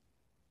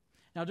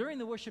 Now, during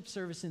the worship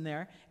service in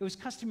there, it was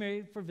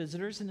customary for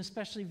visitors, and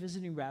especially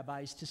visiting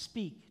rabbis, to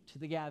speak to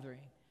the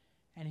gathering.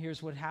 And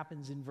here's what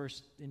happens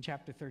in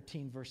chapter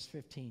 13, verse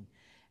 15.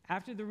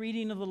 After the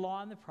reading of the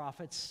law and the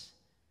prophets,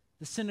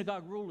 the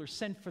synagogue ruler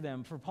sent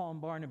for Paul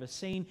and Barnabas,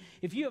 saying,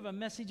 "If you have a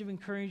message of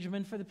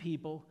encouragement for the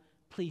people,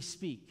 please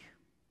speak."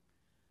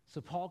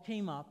 So Paul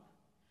came up,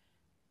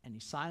 and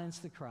he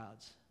silenced the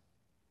crowds,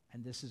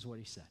 and this is what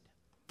he said.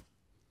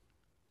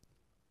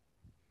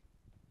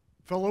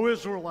 Fellow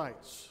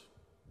Israelites,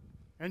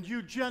 and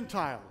you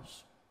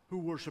Gentiles who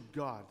worship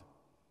God,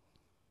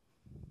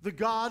 the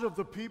God of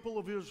the people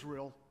of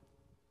Israel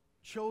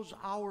chose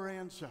our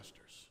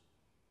ancestors.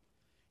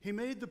 He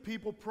made the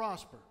people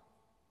prosper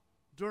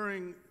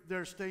during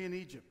their stay in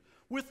Egypt.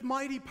 With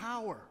mighty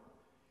power,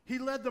 he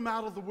led them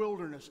out of the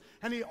wilderness,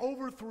 and he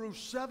overthrew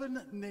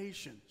 7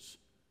 nations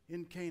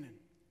in Canaan,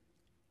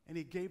 and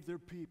he gave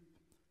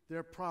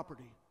their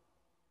property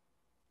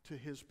to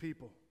his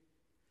people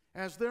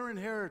as their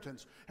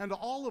inheritance. And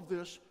all of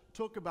this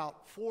took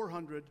about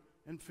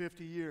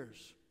 450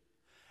 years.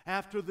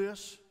 After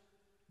this,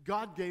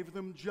 God gave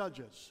them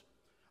judges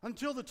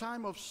until the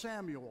time of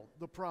Samuel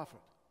the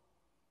prophet.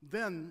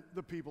 Then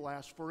the people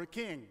asked for a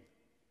king,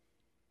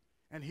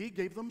 and he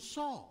gave them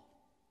Saul,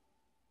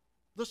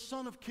 the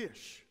son of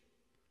Kish,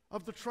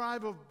 of the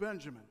tribe of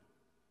Benjamin,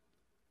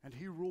 and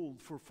he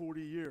ruled for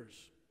 40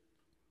 years.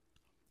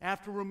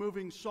 After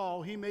removing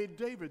Saul, he made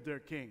David their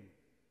king.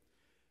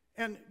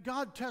 And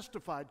God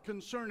testified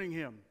concerning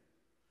him,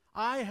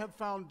 "I have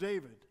found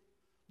David,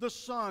 the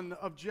son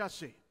of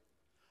Jesse,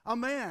 a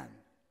man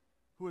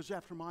who is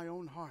after my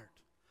own heart.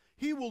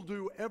 He will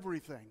do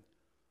everything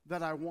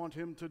that I want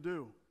him to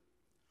do."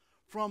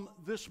 From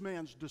this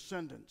man's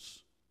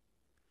descendants,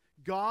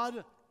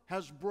 God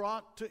has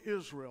brought to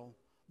Israel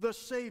the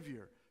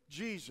Savior,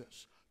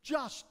 Jesus,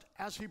 just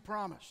as he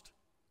promised.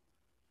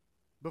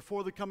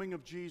 Before the coming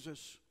of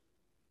Jesus,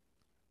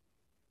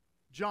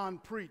 John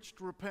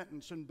preached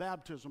repentance and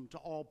baptism to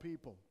all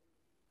people.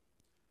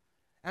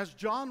 As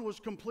John was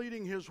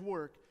completing his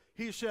work,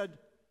 he said,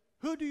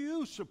 "Who do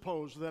you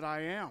suppose that I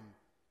am?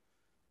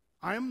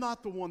 I am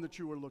not the one that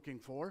you are looking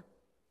for,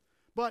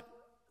 but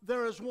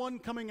there is one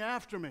coming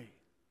after me,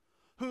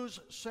 whose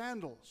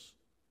sandals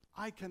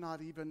I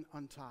cannot even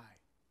untie."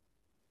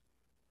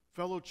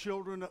 Fellow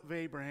children of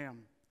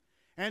Abraham,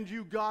 and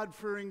you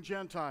God-fearing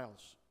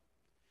Gentiles,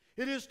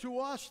 it is to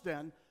us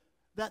then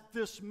that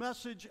this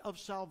message of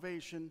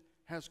salvation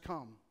has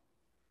come.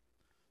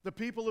 The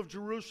people of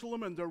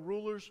Jerusalem and their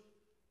rulers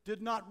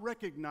did not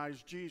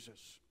recognize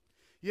Jesus.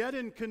 Yet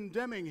in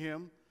condemning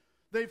him,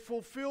 they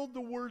fulfilled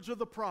the words of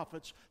the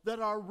prophets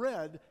that are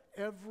read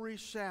every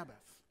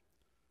Sabbath,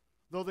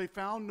 though they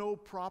found no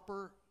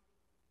proper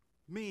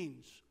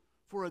means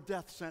for a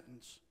death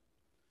sentence.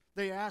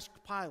 They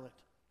asked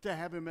Pilate to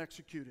have him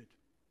executed.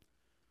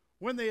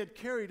 When they had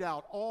carried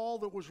out all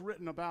that was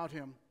written about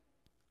him,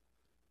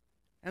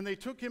 and they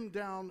took him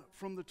down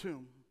from the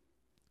tomb,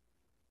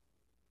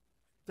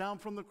 down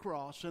from the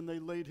cross, and they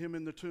laid him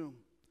in the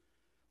tomb.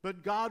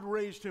 But God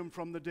raised him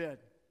from the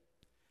dead.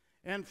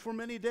 And for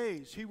many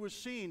days he was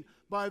seen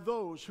by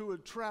those who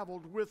had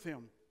traveled with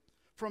him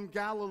from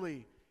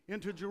Galilee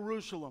into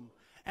Jerusalem,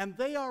 and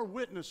they are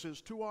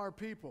witnesses to our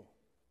people.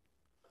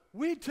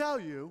 We tell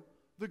you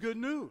the good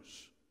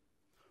news.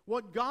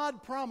 What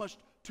God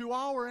promised to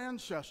our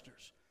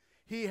ancestors,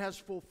 he has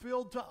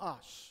fulfilled to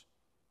us,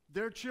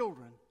 their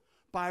children,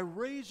 by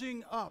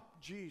raising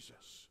up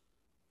Jesus.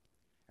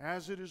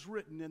 As it is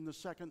written in the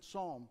 2nd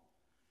Psalm,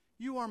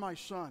 "You are my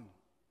son.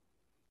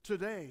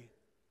 Today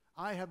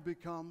I have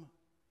become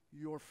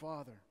your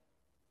father."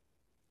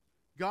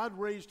 God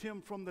raised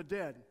him from the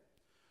dead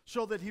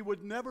so that he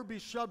would never be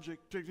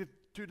subject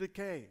to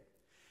decay.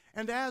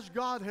 And as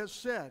God has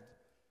said,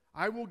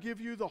 I will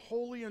give you the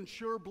holy and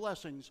sure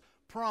blessings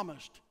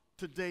promised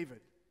to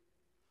David.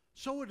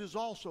 So it is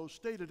also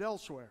stated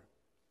elsewhere,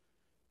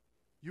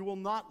 you will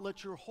not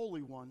let your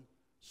Holy One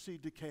see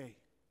decay.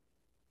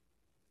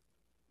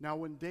 Now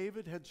when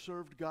David had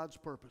served God's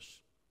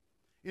purpose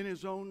in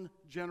his own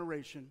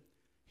generation,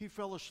 he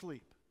fell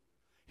asleep.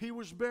 He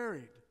was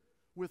buried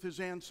with his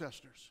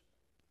ancestors,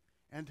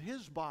 and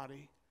his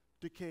body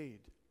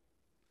decayed.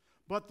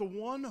 But the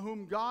one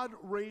whom God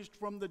raised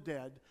from the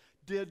dead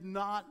did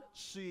not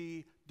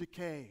see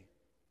decay.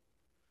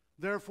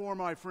 Therefore,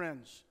 my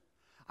friends,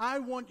 I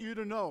want you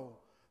to know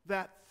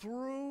that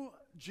through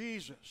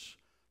Jesus,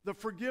 the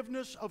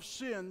forgiveness of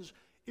sins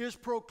is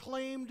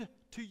proclaimed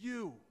to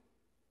you.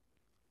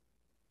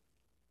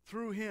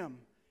 Through him,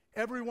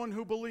 everyone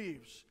who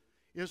believes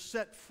is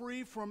set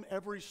free from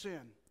every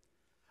sin,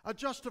 a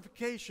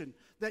justification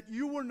that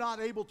you were not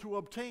able to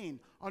obtain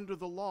under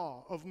the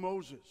law of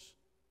Moses.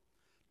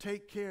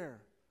 Take care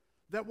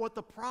that what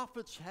the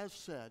prophets have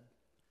said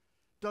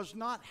does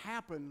not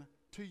happen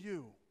to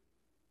you.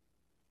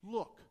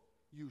 Look,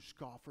 you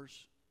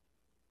scoffers,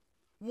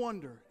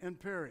 wonder and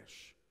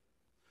perish.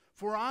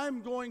 For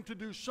I'm going to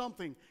do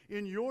something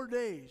in your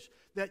days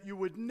that you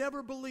would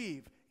never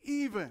believe,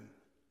 even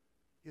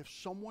if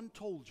someone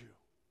told you.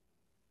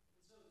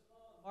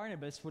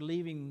 Barnabas were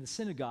leaving the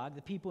synagogue.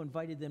 The people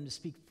invited them to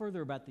speak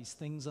further about these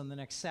things on the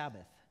next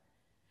Sabbath.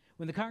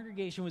 When the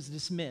congregation was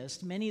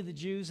dismissed, many of the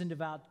Jews and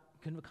devout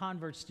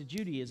converts to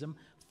Judaism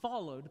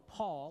followed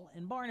Paul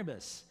and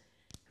Barnabas,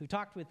 who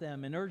talked with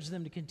them and urged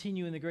them to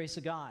continue in the grace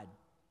of God.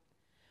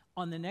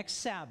 On the next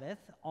Sabbath,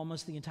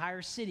 almost the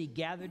entire city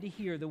gathered to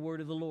hear the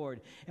word of the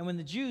Lord. And when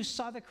the Jews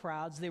saw the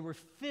crowds, they were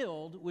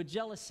filled with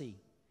jealousy.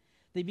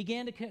 They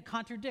began to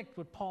contradict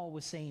what Paul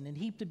was saying and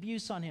heaped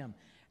abuse on him.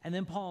 And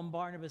then Paul and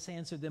Barnabas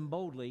answered them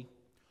boldly,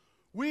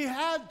 We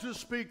had to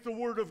speak the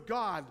word of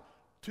God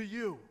to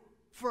you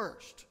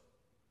first.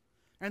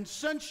 And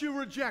since you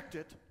reject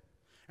it,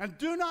 and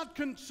do not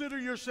consider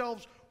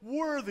yourselves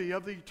worthy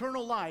of the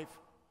eternal life,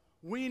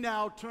 we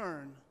now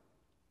turn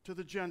to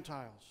the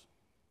Gentiles.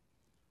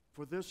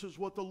 For this is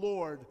what the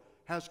Lord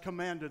has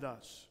commanded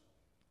us.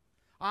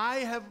 I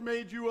have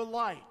made you a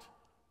light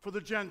for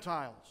the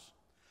Gentiles,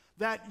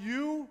 that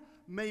you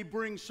may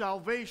bring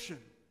salvation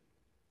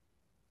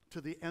to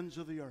the ends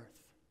of the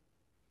earth.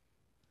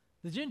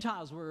 The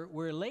Gentiles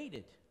were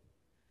elated.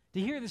 To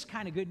hear this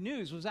kind of good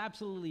news was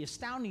absolutely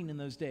astounding in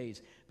those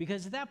days,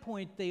 because at that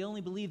point they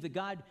only believed that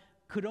God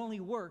could only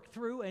work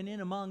through and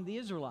in among the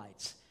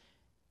Israelites,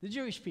 the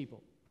Jewish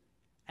people.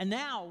 And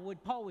now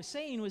what Paul was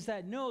saying was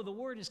that, no, the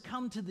word has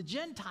come to the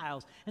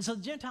Gentiles. And so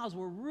the Gentiles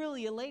were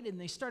really elated, and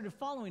they started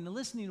following and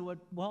listening to what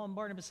Paul and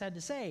Barnabas had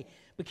to say.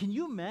 But can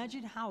you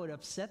imagine how it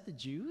upset the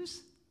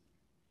Jews?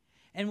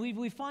 And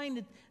we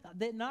find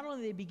that not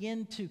only they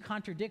begin to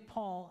contradict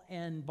Paul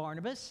and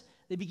Barnabas,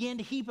 they began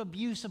to heap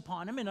abuse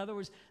upon him. In other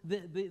words,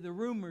 the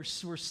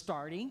rumors were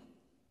starting.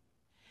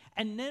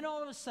 And then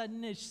all of a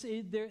sudden,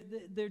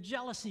 their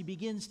jealousy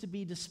begins to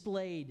be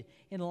displayed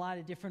in a lot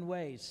of different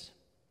ways.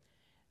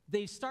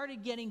 They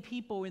started getting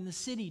people in the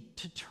city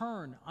to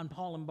turn on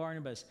Paul and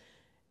Barnabas.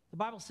 The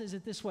Bible says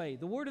it this way: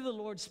 the word of the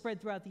Lord spread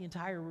throughout the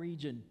entire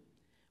region.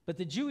 But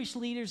the Jewish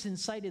leaders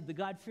incited the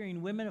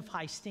God-fearing women of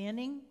high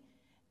standing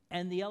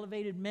and the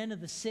elevated men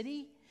of the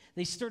city.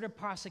 They stirred up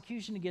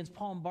prosecution against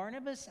Paul and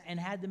Barnabas and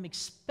had them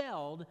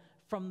expelled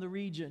from the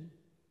region.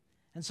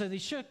 And so they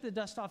shook the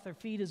dust off their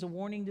feet as a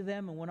warning to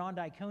them and went on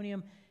to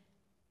Iconium.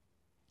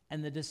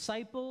 And the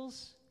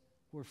disciples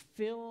were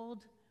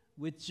filled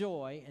with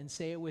joy, and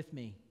say it with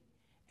me,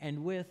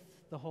 and with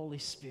the Holy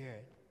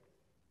Spirit.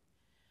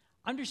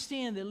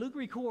 Understand that Luke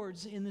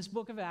records in this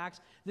book of Acts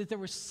that there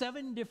were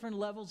 7 different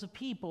levels of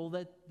people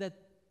that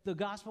the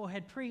gospel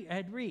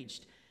had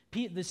reached.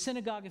 The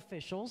synagogue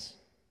officials,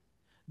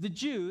 the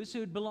Jews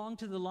who had belonged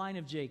to the line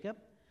of Jacob,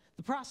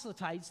 the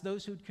proselytes,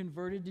 those who had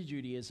converted to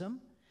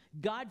Judaism,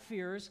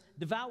 God-fearers,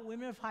 devout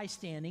women of high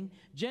standing,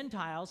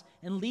 Gentiles,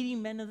 and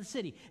leading men of the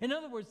city. In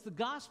other words, the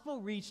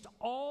gospel reached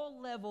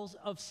all levels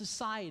of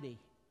society.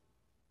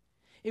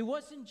 It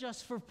wasn't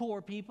just for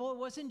poor people. It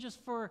wasn't just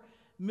for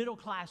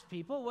middle-class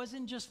people. It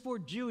wasn't just for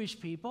Jewish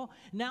people.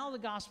 Now the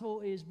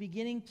gospel is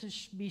beginning to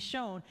be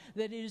shown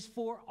that it is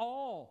for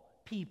all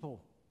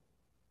people.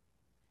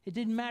 It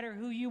didn't matter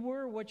who you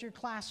were, what your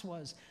class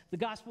was. The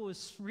gospel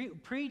was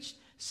preached,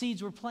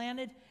 seeds were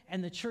planted,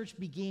 and the church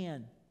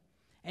began.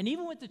 And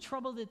even with the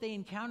trouble that they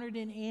encountered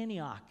in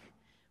Antioch,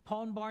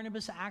 Paul and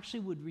Barnabas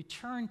actually would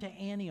return to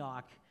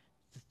Antioch,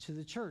 to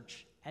the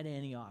church at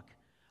Antioch,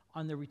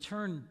 on the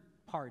return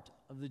part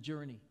of the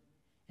journey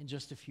in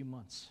just a few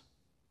months.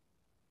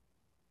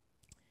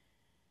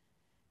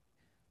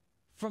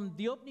 From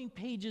the opening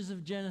pages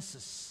of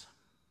Genesis,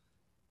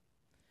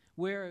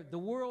 where the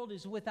world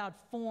is without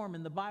form,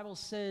 and the Bible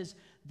says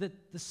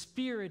that the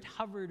Spirit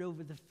hovered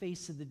over the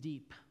face of the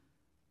deep.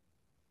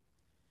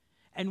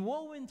 And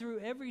woven through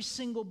every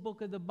single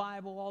book of the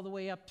Bible, all the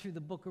way up through the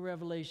book of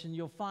Revelation,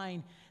 you'll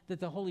find that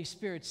the Holy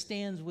Spirit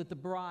stands with the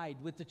bride,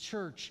 with the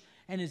church,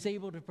 and is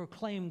able to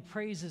proclaim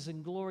praises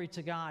and glory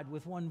to God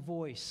with one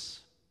voice.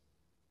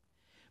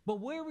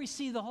 But where we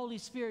see the Holy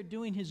Spirit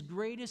doing his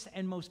greatest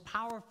and most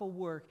powerful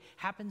work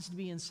happens to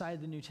be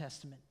inside the New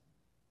Testament.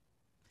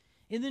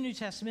 In the New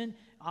Testament,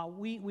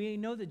 we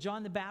know that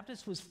John the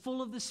Baptist was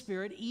full of the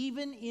Spirit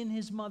even in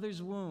his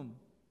mother's womb.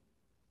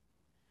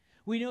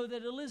 We know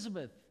that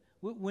Elizabeth,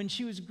 when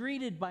she was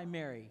greeted by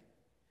Mary,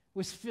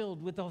 was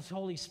filled with the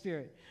Holy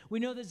Spirit. We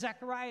know that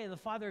Zechariah, the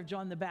father of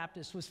John the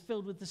Baptist, was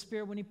filled with the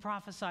Spirit when he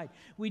prophesied.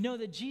 We know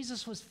that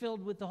Jesus was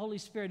filled with the Holy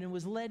Spirit and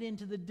was led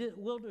into the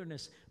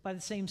wilderness by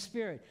the same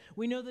Spirit.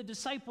 We know the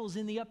disciples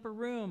in the upper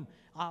room,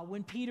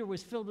 when Peter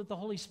was filled with the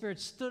Holy Spirit,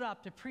 stood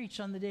up to preach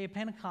on the day of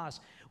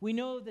Pentecost. We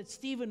know that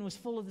Stephen was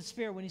full of the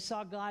Spirit when he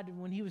saw God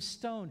and when he was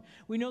stoned.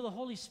 We know the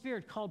Holy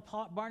Spirit called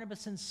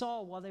Barnabas and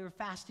Saul while they were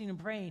fasting and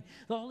praying.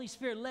 The Holy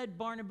Spirit led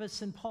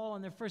Barnabas and Paul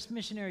on their first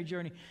missionary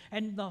journey.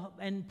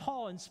 And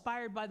Paul,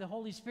 inspired by the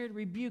Holy Spirit,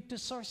 rebuked a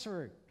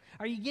sorcerer.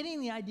 Are you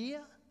getting the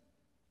idea?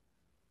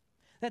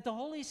 That the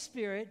Holy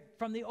Spirit,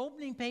 from the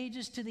opening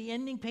pages to the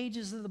ending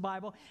pages of the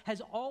Bible,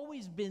 has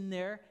always been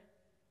there,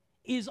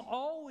 is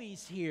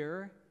always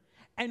here,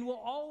 and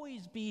will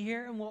always be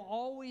here, and will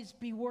always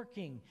be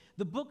working.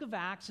 The book of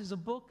Acts is a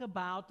book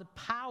about the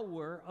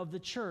power of the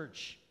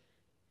church.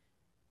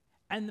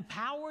 And the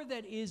power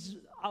that is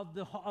of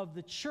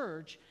the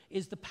church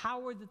is the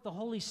power that the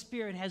Holy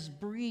Spirit has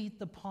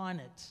breathed upon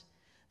it.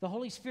 The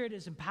Holy Spirit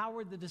has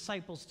empowered the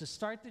disciples to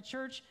start the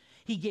church.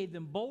 He gave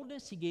them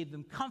boldness. He gave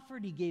them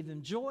comfort. He gave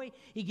them joy.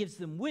 He gives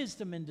them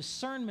wisdom and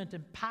discernment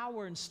and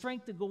power and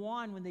strength to go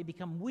on when they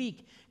become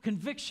weak.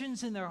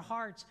 Convictions in their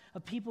hearts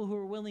of people who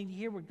are willing to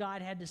hear what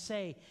God had to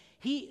say.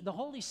 The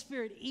Holy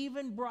Spirit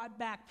even brought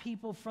back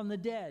people from the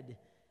dead.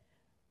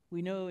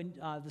 We know in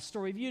the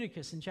story of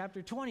Eutychus in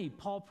chapter 20,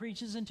 Paul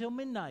preaches until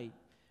midnight.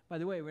 By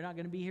the way, we're not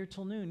going to be here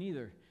till noon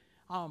either.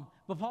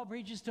 But Paul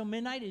preaches till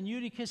midnight, and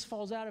Eutychus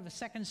falls out of a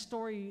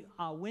second-story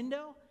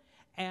window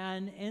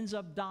and ends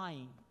up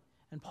dying.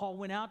 And Paul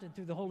went out, and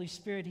through the Holy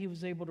Spirit, he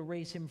was able to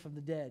raise him from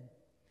the dead.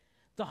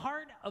 The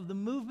heart of the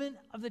movement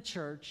of the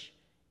church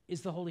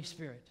is the Holy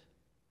Spirit.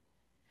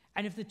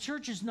 And if the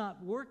church is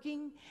not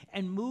working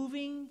and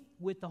moving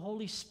with the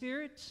Holy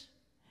Spirit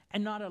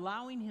and not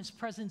allowing his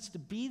presence to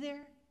be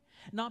there,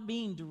 not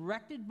being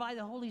directed by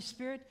the Holy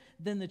Spirit,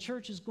 then the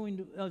church is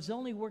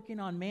only working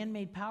on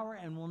man-made power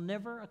and will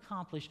never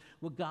accomplish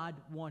what God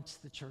wants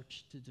the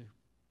church to do.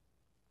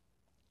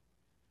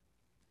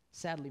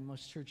 Sadly,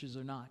 most churches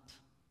are not.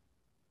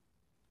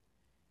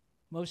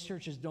 Most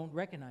churches don't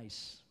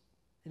recognize,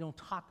 they don't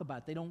talk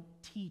about, they don't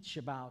teach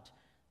about,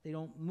 they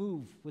don't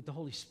move with the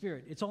Holy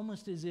Spirit. It's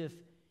almost as if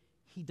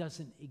he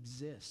doesn't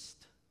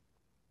exist.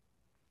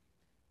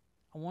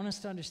 I want us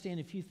to understand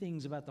a few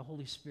things about the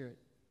Holy Spirit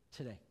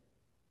today.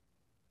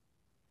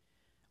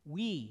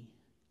 We,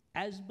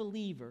 as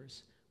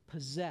believers,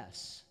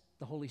 possess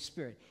the Holy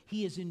Spirit.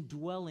 He is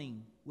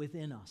indwelling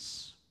within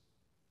us.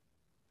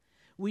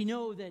 We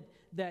know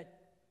that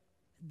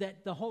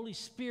the Holy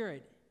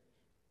Spirit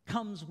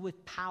comes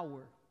with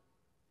power.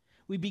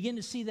 We begin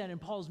to see that in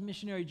Paul's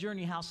missionary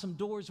journey, how some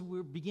doors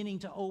were beginning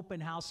to open,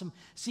 how some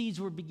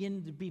seeds were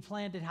beginning to be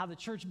planted, how the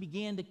church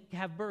began to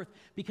have birth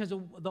because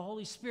of the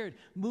Holy Spirit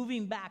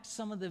moving back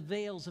some of the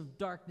veils of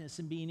darkness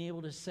and being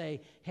able to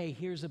say, hey,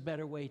 here's a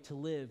better way to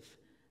live.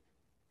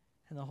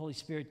 And the Holy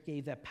Spirit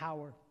gave that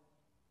power.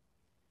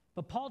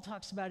 But Paul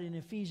talks about it in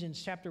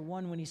Ephesians chapter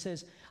 1 when he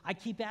says, I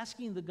keep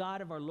asking the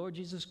God of our Lord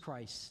Jesus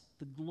Christ,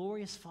 the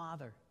glorious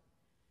Father,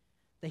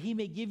 that he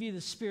may give you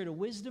the spirit of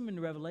wisdom and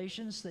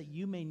revelation so that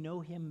you may know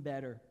him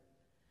better.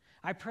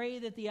 I pray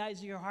that the eyes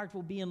of your heart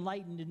will be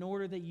enlightened in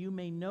order that you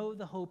may know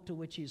the hope to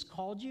which he has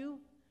called you,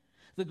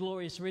 the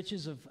glorious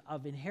riches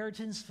of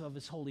inheritance of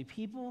his holy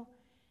people,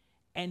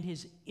 and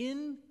his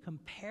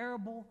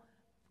incomparable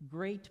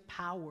great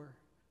power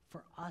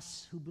for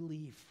us who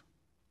believe.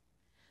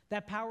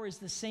 That power is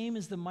the same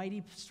as the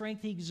mighty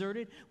strength he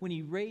exerted when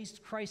he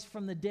raised Christ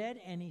from the dead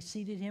and he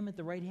seated him at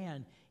the right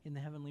hand in the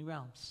heavenly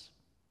realms.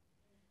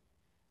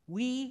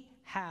 We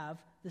have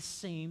the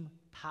same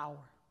power.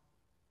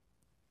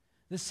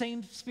 The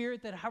same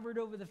Spirit that hovered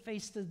over the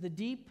face of the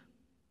deep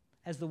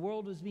as the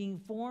world was being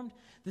formed,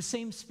 the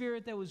same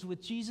Spirit that was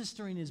with Jesus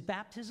during his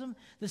baptism,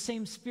 the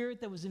same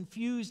Spirit that was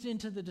infused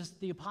into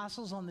the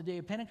apostles on the day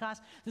of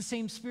Pentecost, the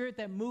same Spirit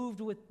that moved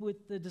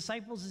with the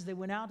disciples as they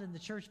went out and the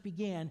church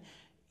began.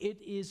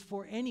 It is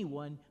for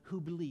anyone who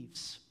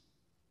believes.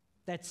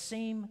 That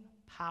same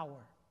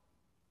power.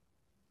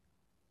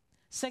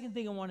 Second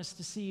thing I want us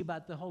to see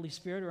about the Holy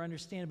Spirit or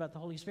understand about the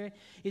Holy Spirit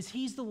is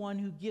he's the one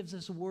who gives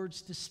us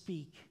words to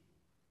speak.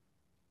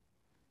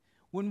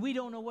 When we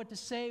don't know what to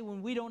say,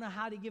 when we don't know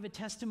how to give a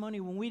testimony,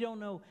 when we don't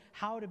know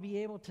how to be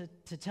able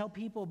to tell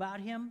people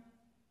about him,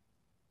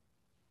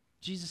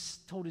 Jesus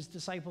told his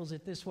disciples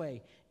it this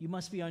way, you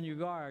must be on your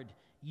guard.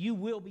 You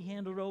will be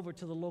handed over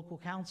to the local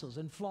councils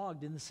and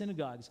flogged in the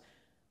synagogues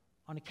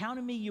On account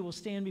of me, you will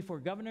stand before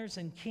governors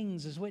and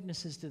kings as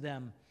witnesses to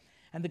them,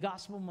 and the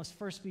gospel must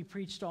first be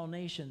preached to all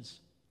nations.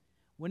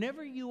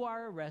 Whenever you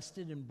are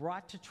arrested and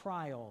brought to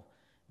trial,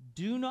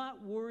 do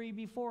not worry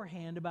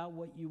beforehand about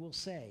what you will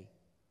say.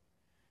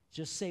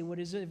 Just say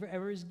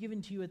whatever is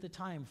given to you at the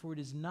time, for it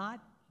is not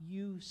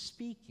you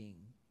speaking,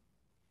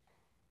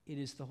 it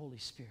is the Holy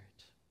Spirit.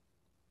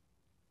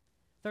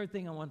 Third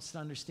thing I want us to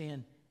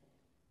understand,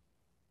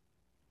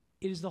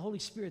 it is the Holy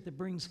Spirit that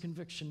brings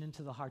conviction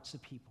into the hearts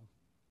of people.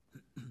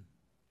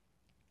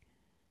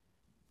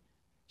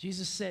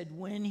 Jesus said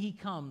when he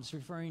comes,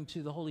 referring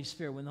to the Holy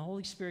Spirit, when the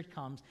Holy Spirit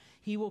comes,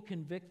 he will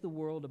convict the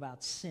world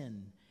about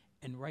sin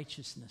and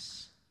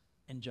righteousness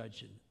and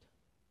judgment.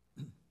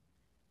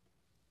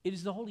 It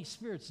is the Holy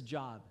Spirit's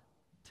job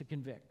to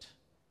convict,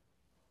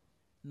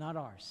 not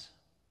ours.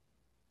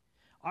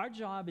 Our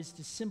job is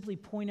to simply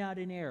point out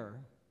an error.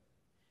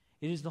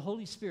 It is the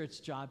Holy Spirit's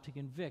job to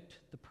convict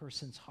the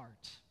person's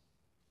heart.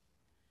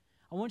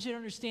 I want you to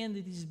understand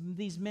that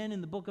these men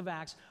in the book of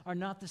Acts are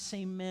not the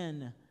same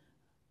men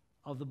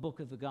of the book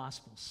of the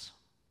Gospels.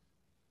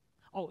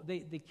 Oh,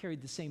 they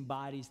carried the same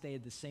bodies, they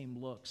had the same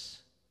looks,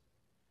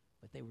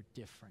 but they were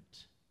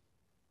different.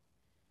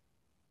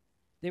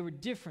 They were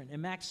different,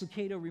 and Max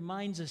Lucado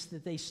reminds us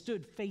that they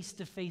stood face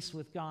to face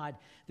with God,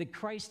 that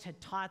Christ had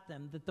taught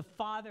them, that the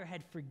Father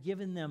had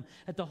forgiven them,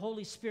 that the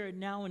Holy Spirit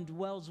now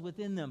indwells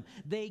within them.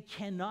 They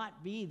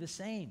cannot be the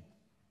same.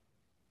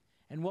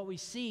 And what we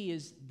see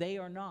is they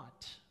are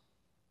not.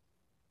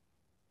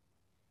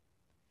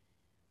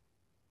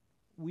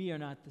 We are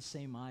not the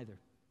same either.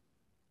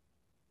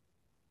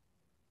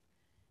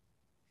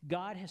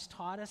 God has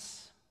taught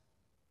us.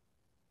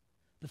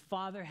 The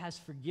Father has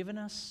forgiven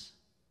us.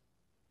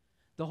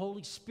 The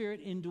Holy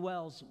Spirit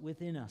indwells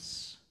within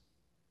us.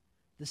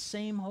 The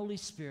same Holy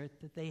Spirit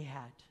that they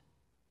had.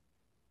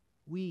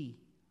 We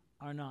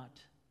are not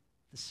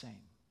the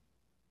same.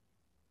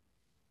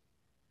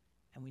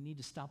 And we need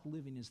to stop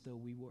living as though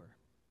we were.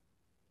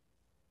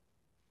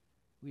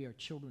 We are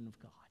children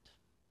of God.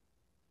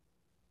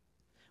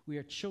 We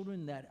are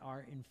children that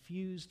are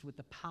infused with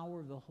the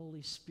power of the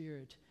Holy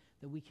Spirit,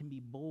 that we can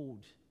be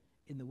bold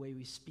in the way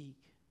we speak.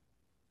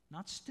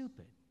 Not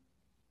stupid,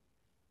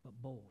 but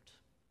bold.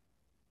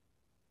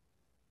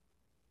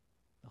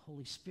 The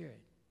Holy Spirit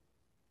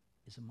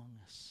is among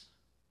us.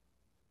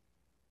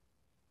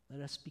 Let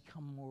us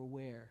become more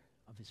aware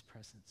of his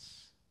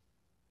presence.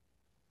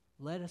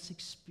 Let us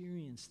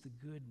experience the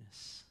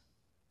goodness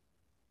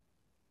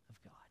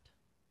of God.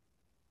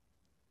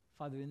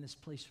 Father, in this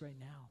place right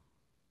now,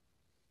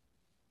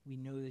 we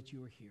know that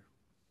you are here.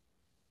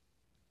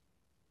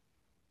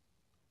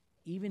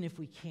 Even if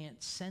we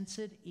can't sense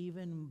it,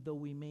 even though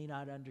we may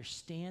not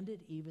understand it,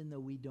 even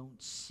though we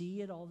don't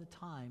see it all the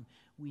time,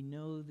 we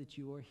know that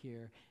you are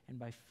here, and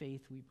by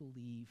faith we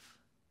believe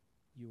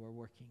you are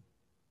working.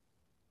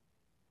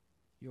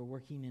 You're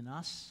working in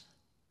us.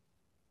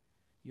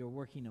 You're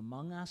working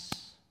among us.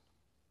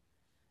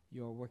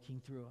 You're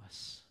working through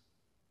us.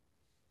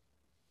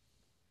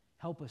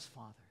 Help us,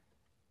 Father,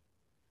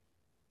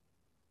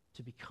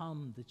 to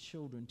become the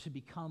children, to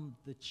become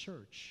the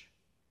church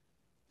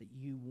that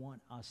you want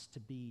us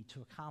to be,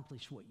 to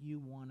accomplish what you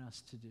want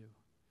us to do.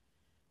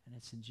 And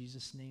it's in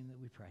Jesus' name that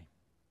we pray.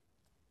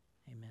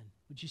 Amen.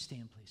 Would you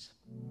stand, please?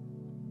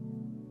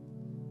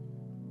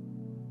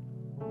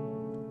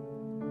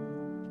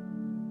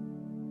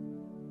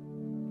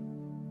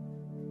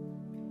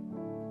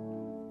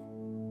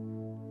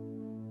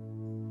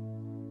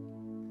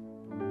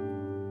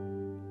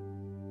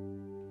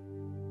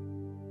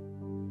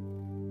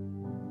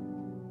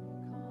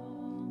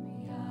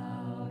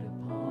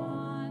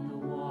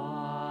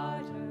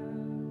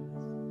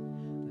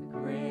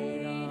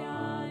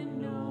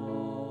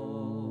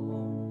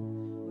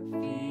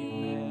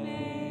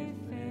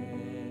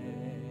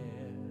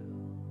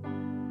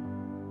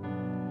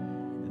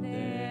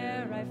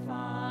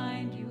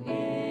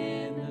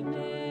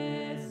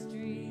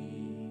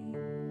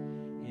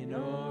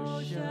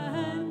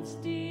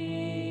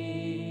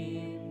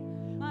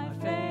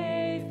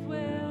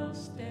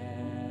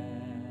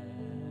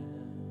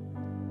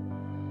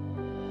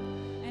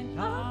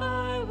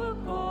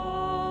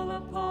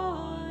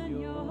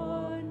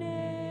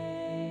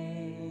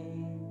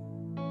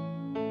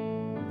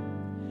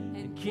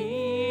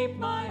 Keep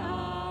my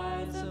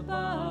eyes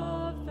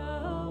above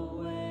the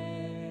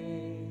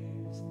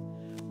waves.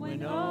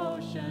 When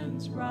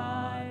oceans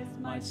rise,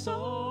 my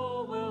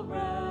soul will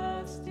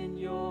rest in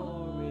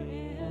your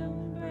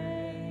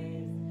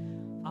embrace.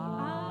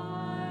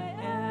 I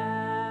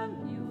am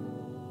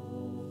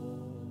yours,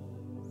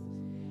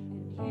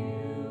 and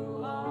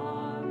you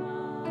are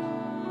mine.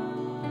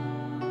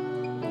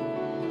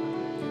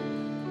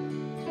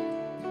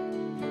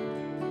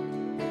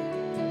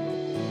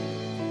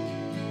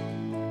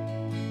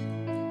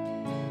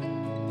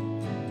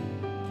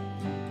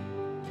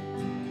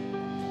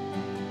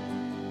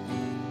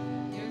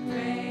 Your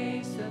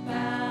grace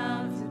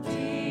abounds in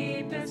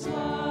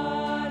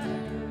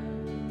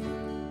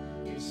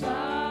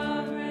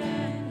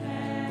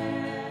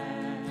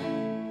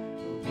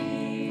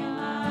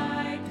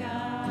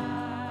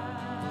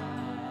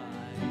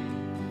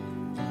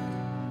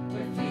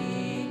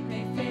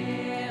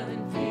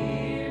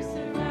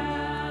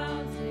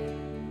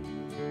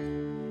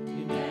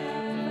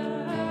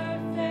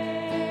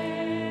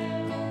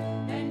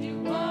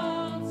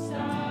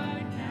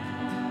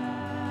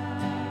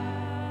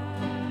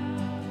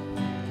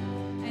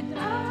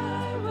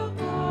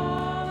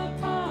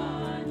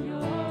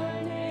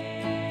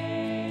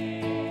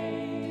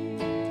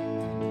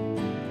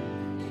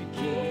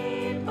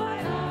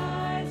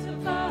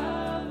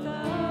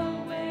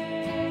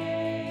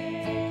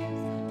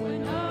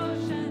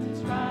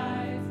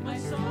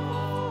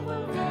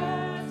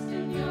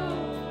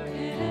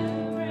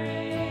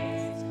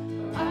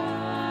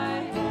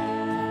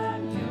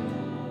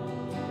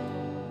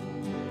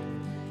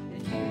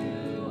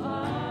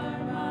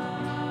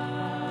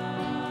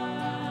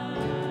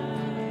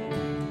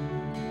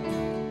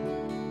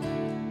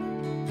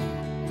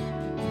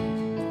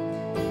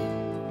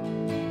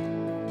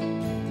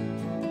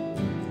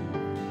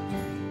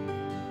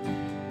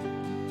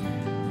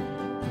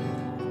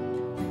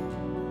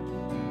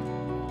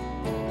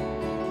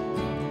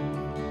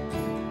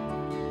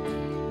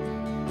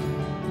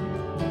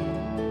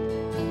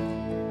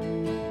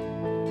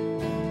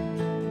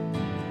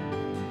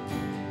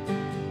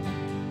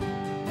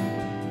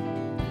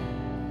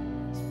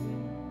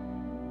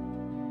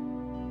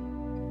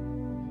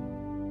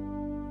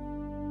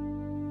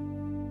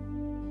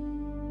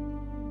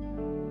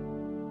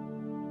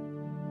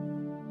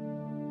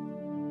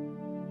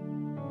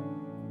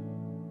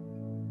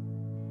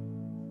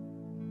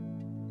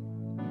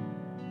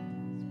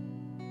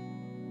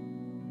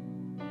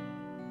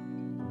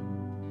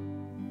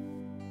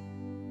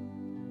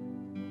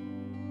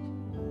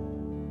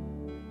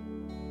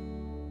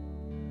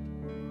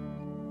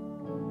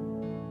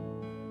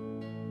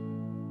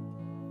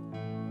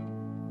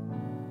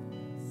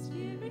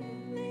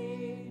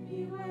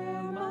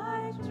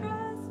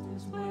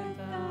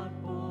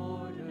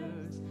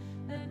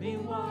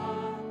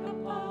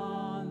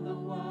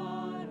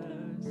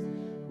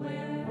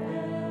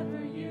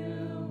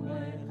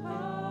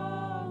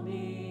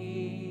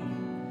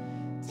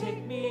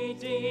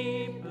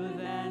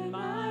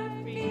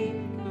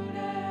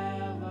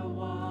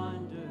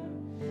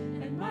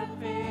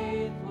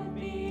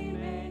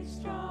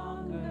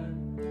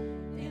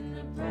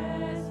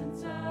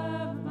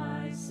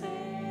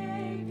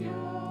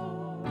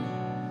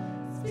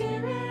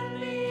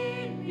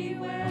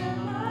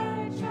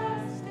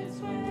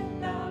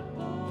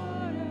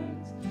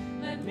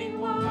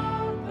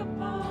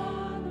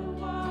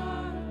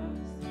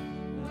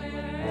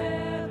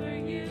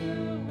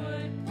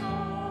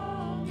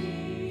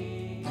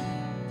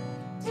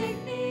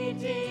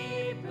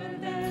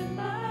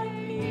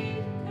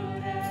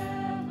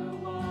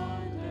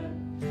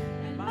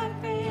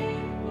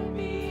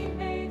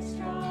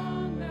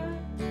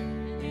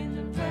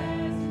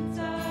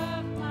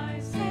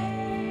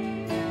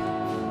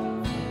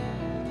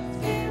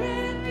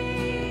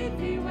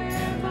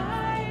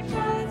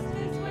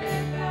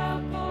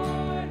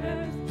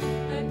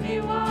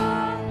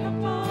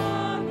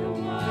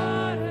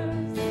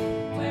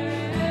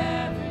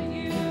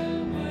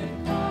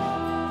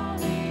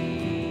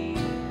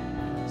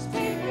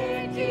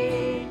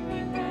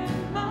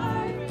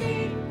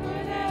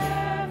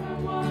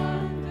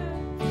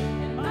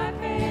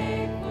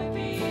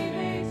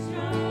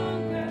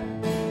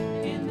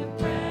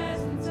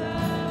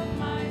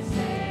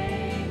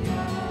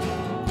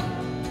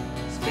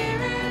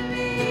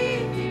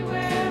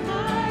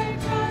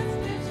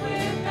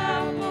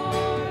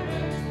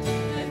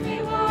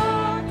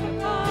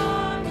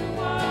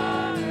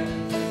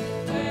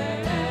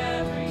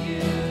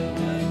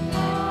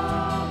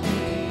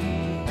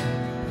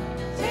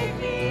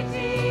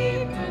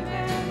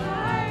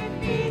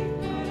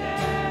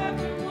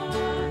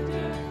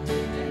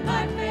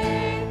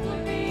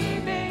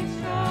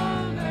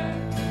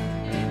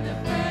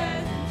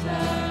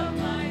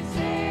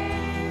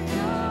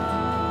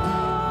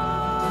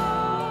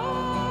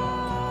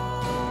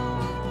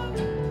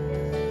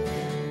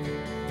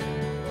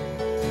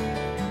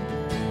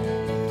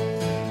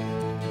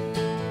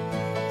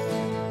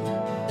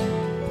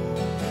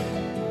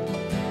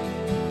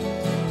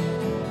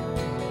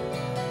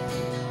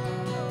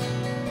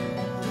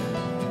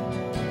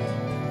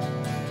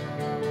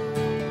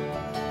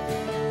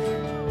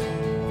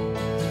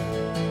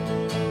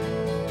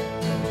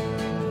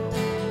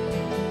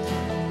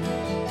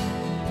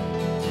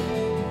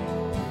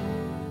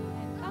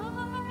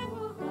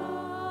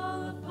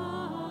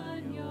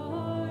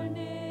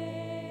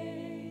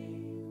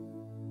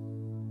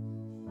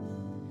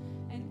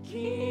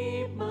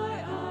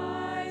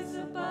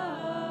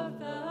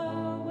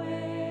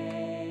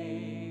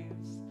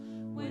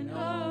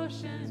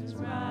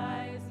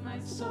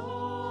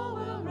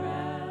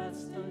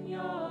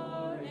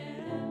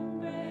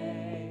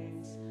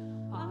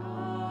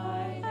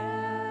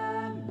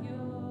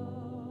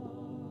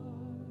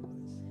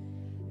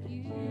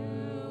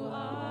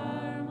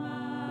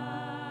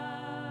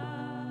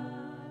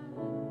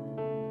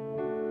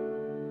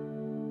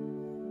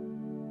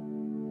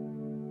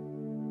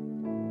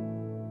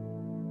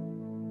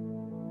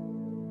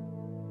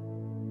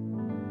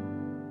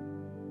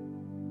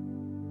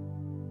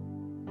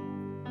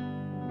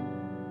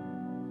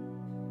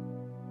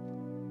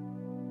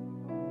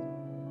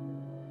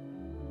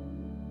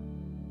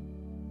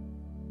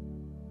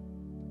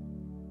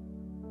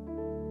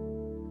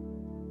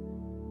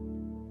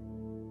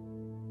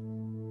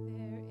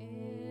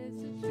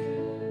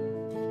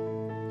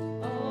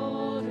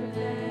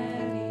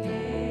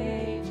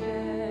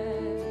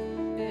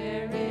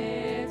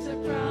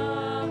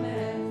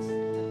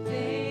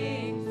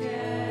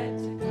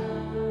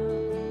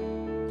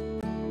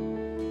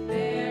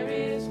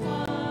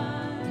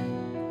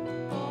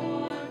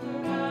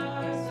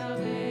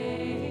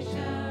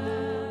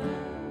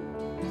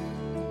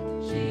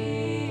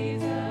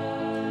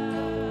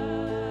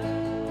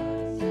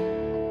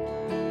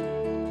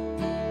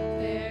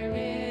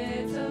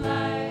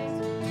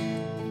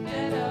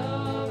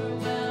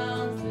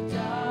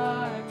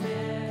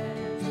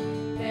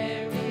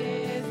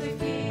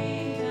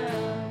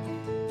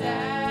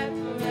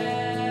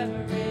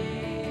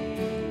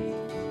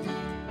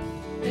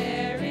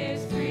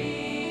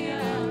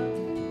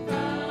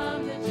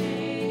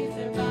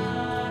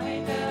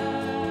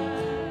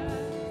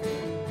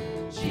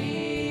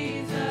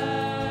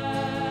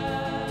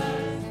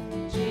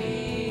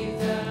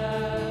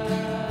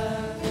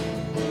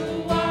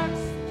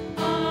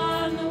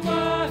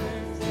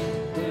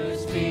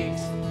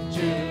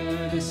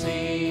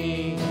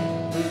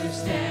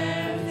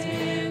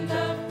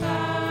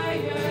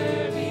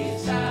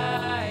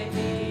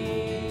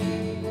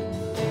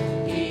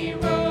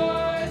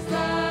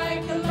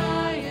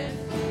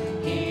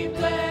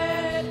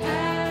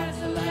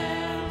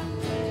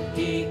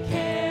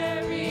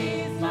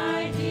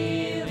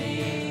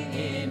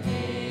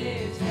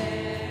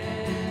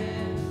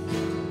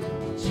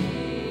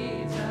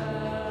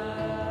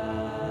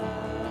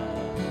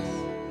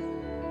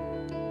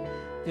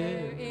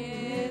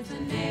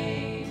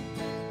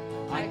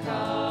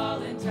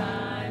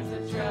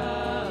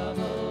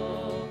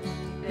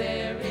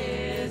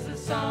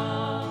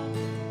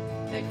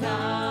that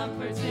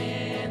comforts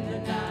in the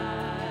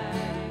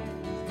night.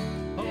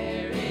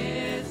 There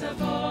is a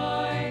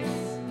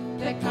voice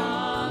that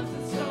calms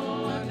the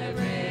storm that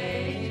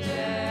rages.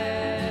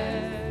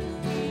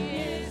 He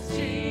is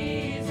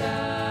Jesus,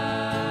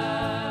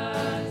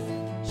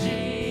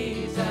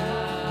 Jesus,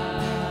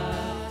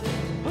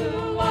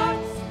 who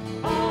walks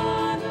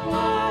on the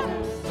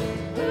waters,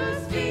 who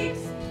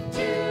speaks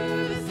to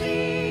the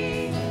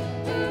sea,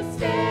 who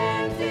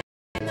stands in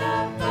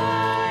the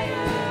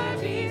fire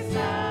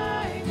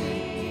beside me.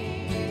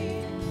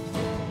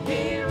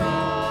 He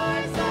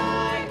roars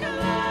like a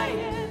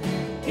lion,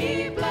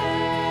 he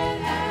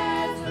bled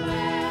as the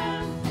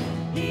lamb,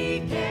 he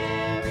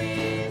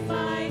carries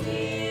my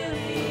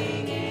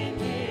healing in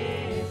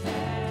his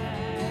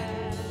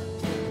hand.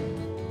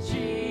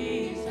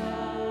 Jesus.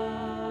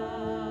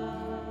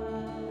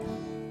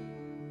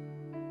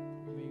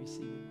 You may be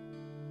seated.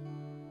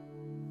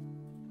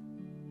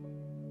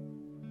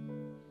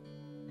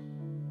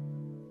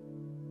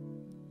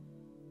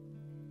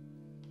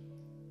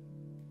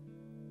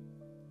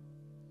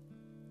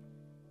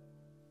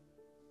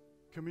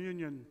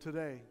 Communion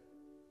today,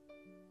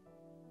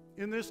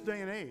 in this day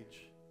and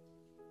age,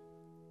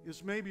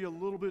 is maybe a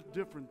little bit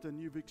different than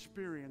you've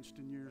experienced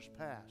in years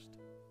past.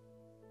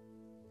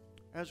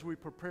 As we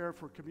prepare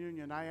for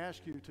communion, I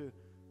ask you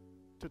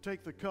to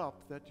take the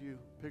cup that you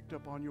picked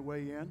up on your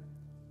way in.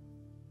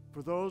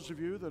 For those of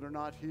you that are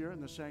not here in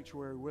the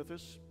sanctuary with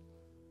us,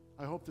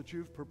 I hope that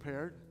you've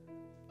prepared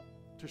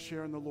to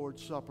share in the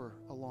Lord's Supper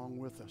along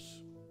with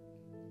us.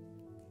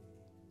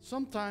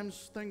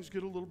 Sometimes things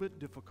get a little bit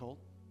difficult.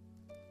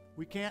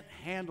 We can't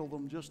handle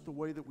them just the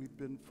way that we've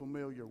been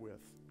familiar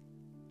with.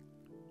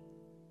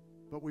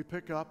 But we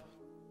pick up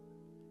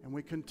and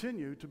we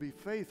continue to be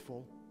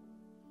faithful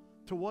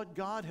to what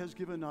God has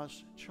given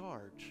us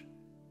charge.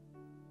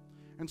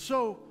 And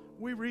so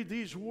we read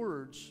these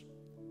words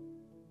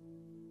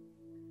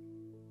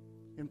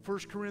in 1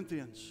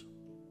 Corinthians.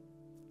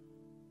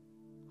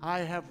 I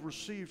have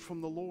received from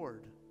the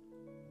Lord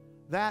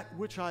that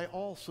which I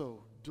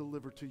also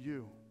delivered to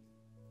you.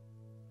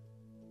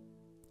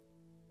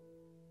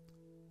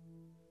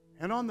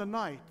 And on the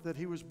night that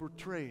he was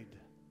betrayed,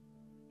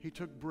 he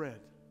took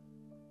bread.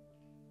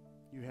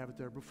 You have it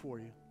there before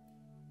you.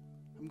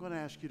 I'm going to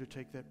ask you to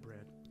take that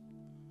bread.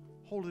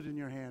 Hold it in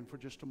your hand for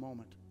just a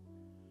moment.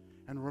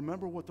 And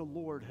remember what the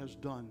Lord has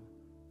done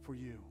for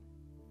you.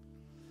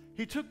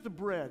 He took the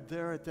bread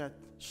there at that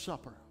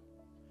supper,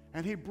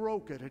 and he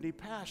broke it, and he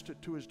passed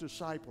it to his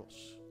disciples.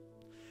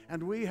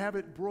 And we have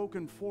it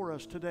broken for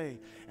us today,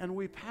 and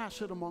we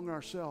pass it among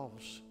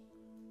ourselves.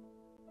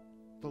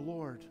 The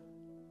Lord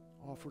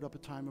offered up a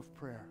time of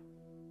prayer.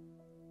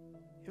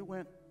 It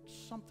went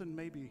something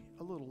maybe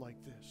a little like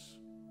this.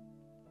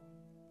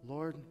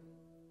 Lord,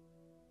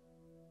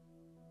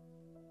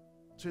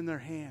 it's in their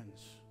hands.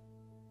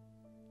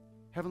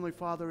 Heavenly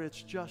Father,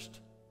 it's just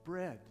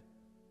bread,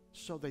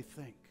 so they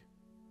think.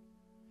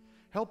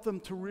 Help them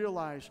to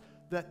realize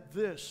that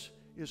this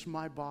is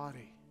my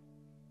body,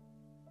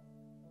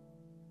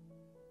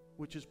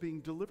 which is being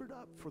delivered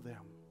up for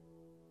them.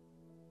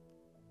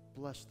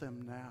 Bless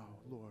them now,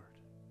 Lord.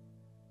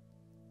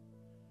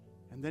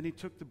 And then he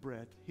took the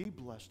bread, he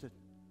blessed it,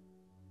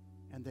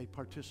 and they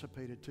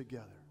participated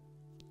together.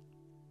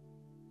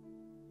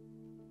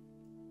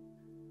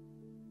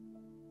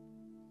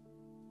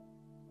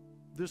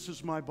 This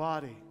is my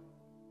body,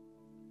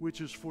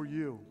 which is for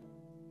you.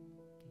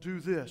 Do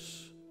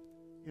this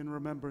in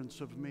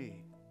remembrance of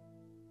me.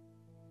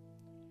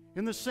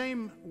 In the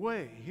same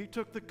way, he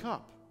took the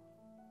cup.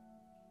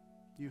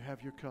 You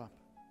have your cup.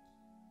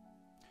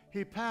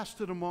 He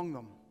passed it among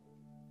them.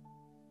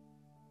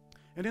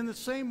 And in the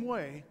same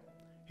way,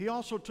 he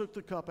also took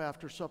the cup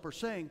after supper,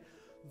 saying,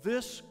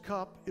 this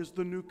cup is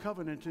the new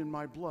covenant in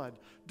my blood.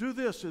 Do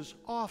this as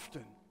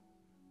often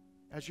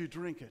as you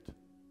drink it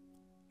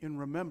in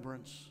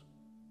remembrance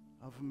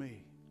of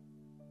me.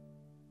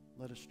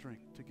 Let us drink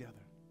together.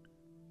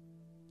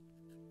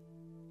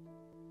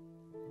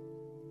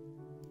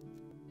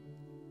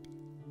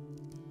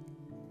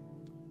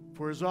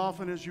 For as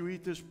often as you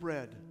eat this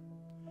bread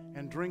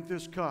and drink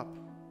this cup,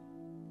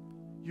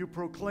 you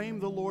proclaim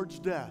the Lord's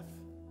death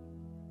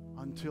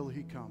until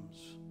he comes.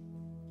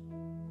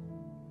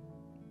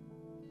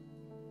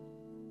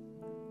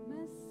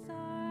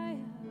 Messiah,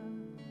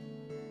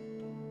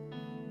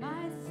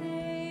 my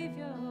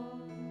Savior,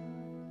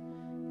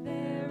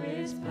 there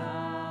is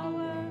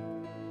power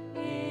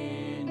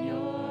in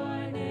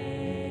your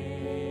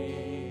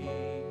name.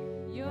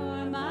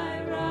 You're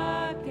my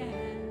rock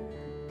and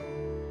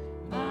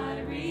my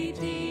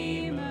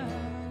Redeemer.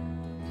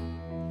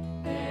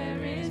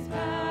 There is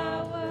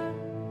power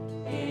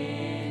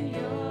in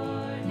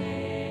your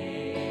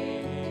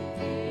name.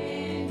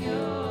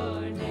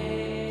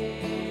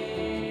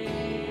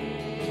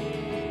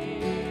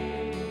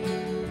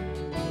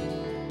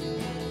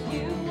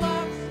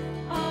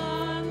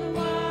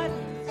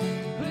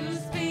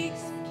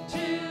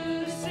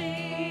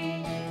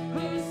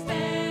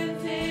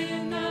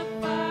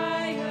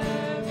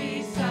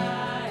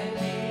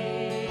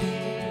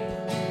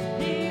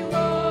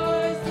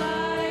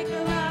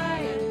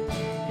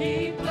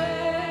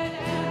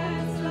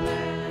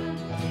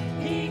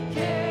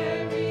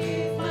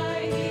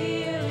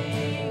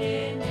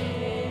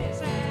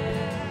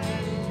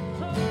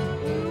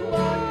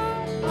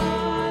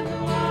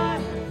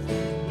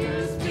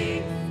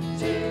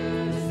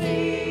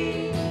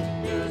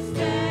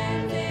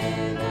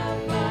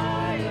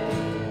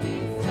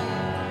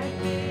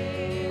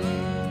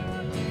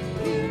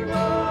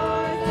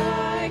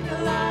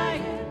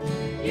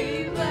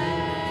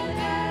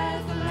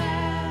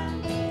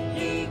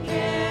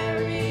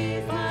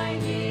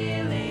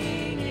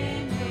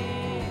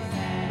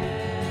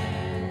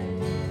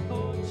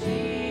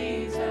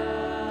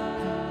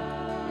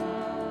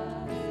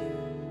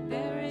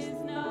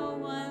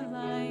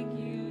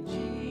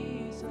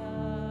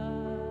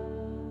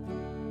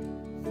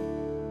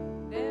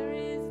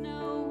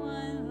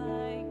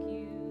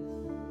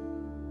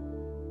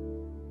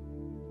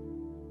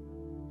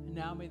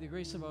 Now may the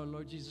grace of our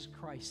Lord Jesus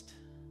Christ,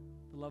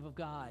 the love of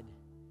God,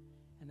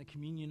 and the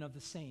communion of the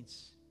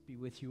saints be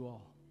with you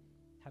all.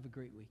 Have a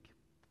great week.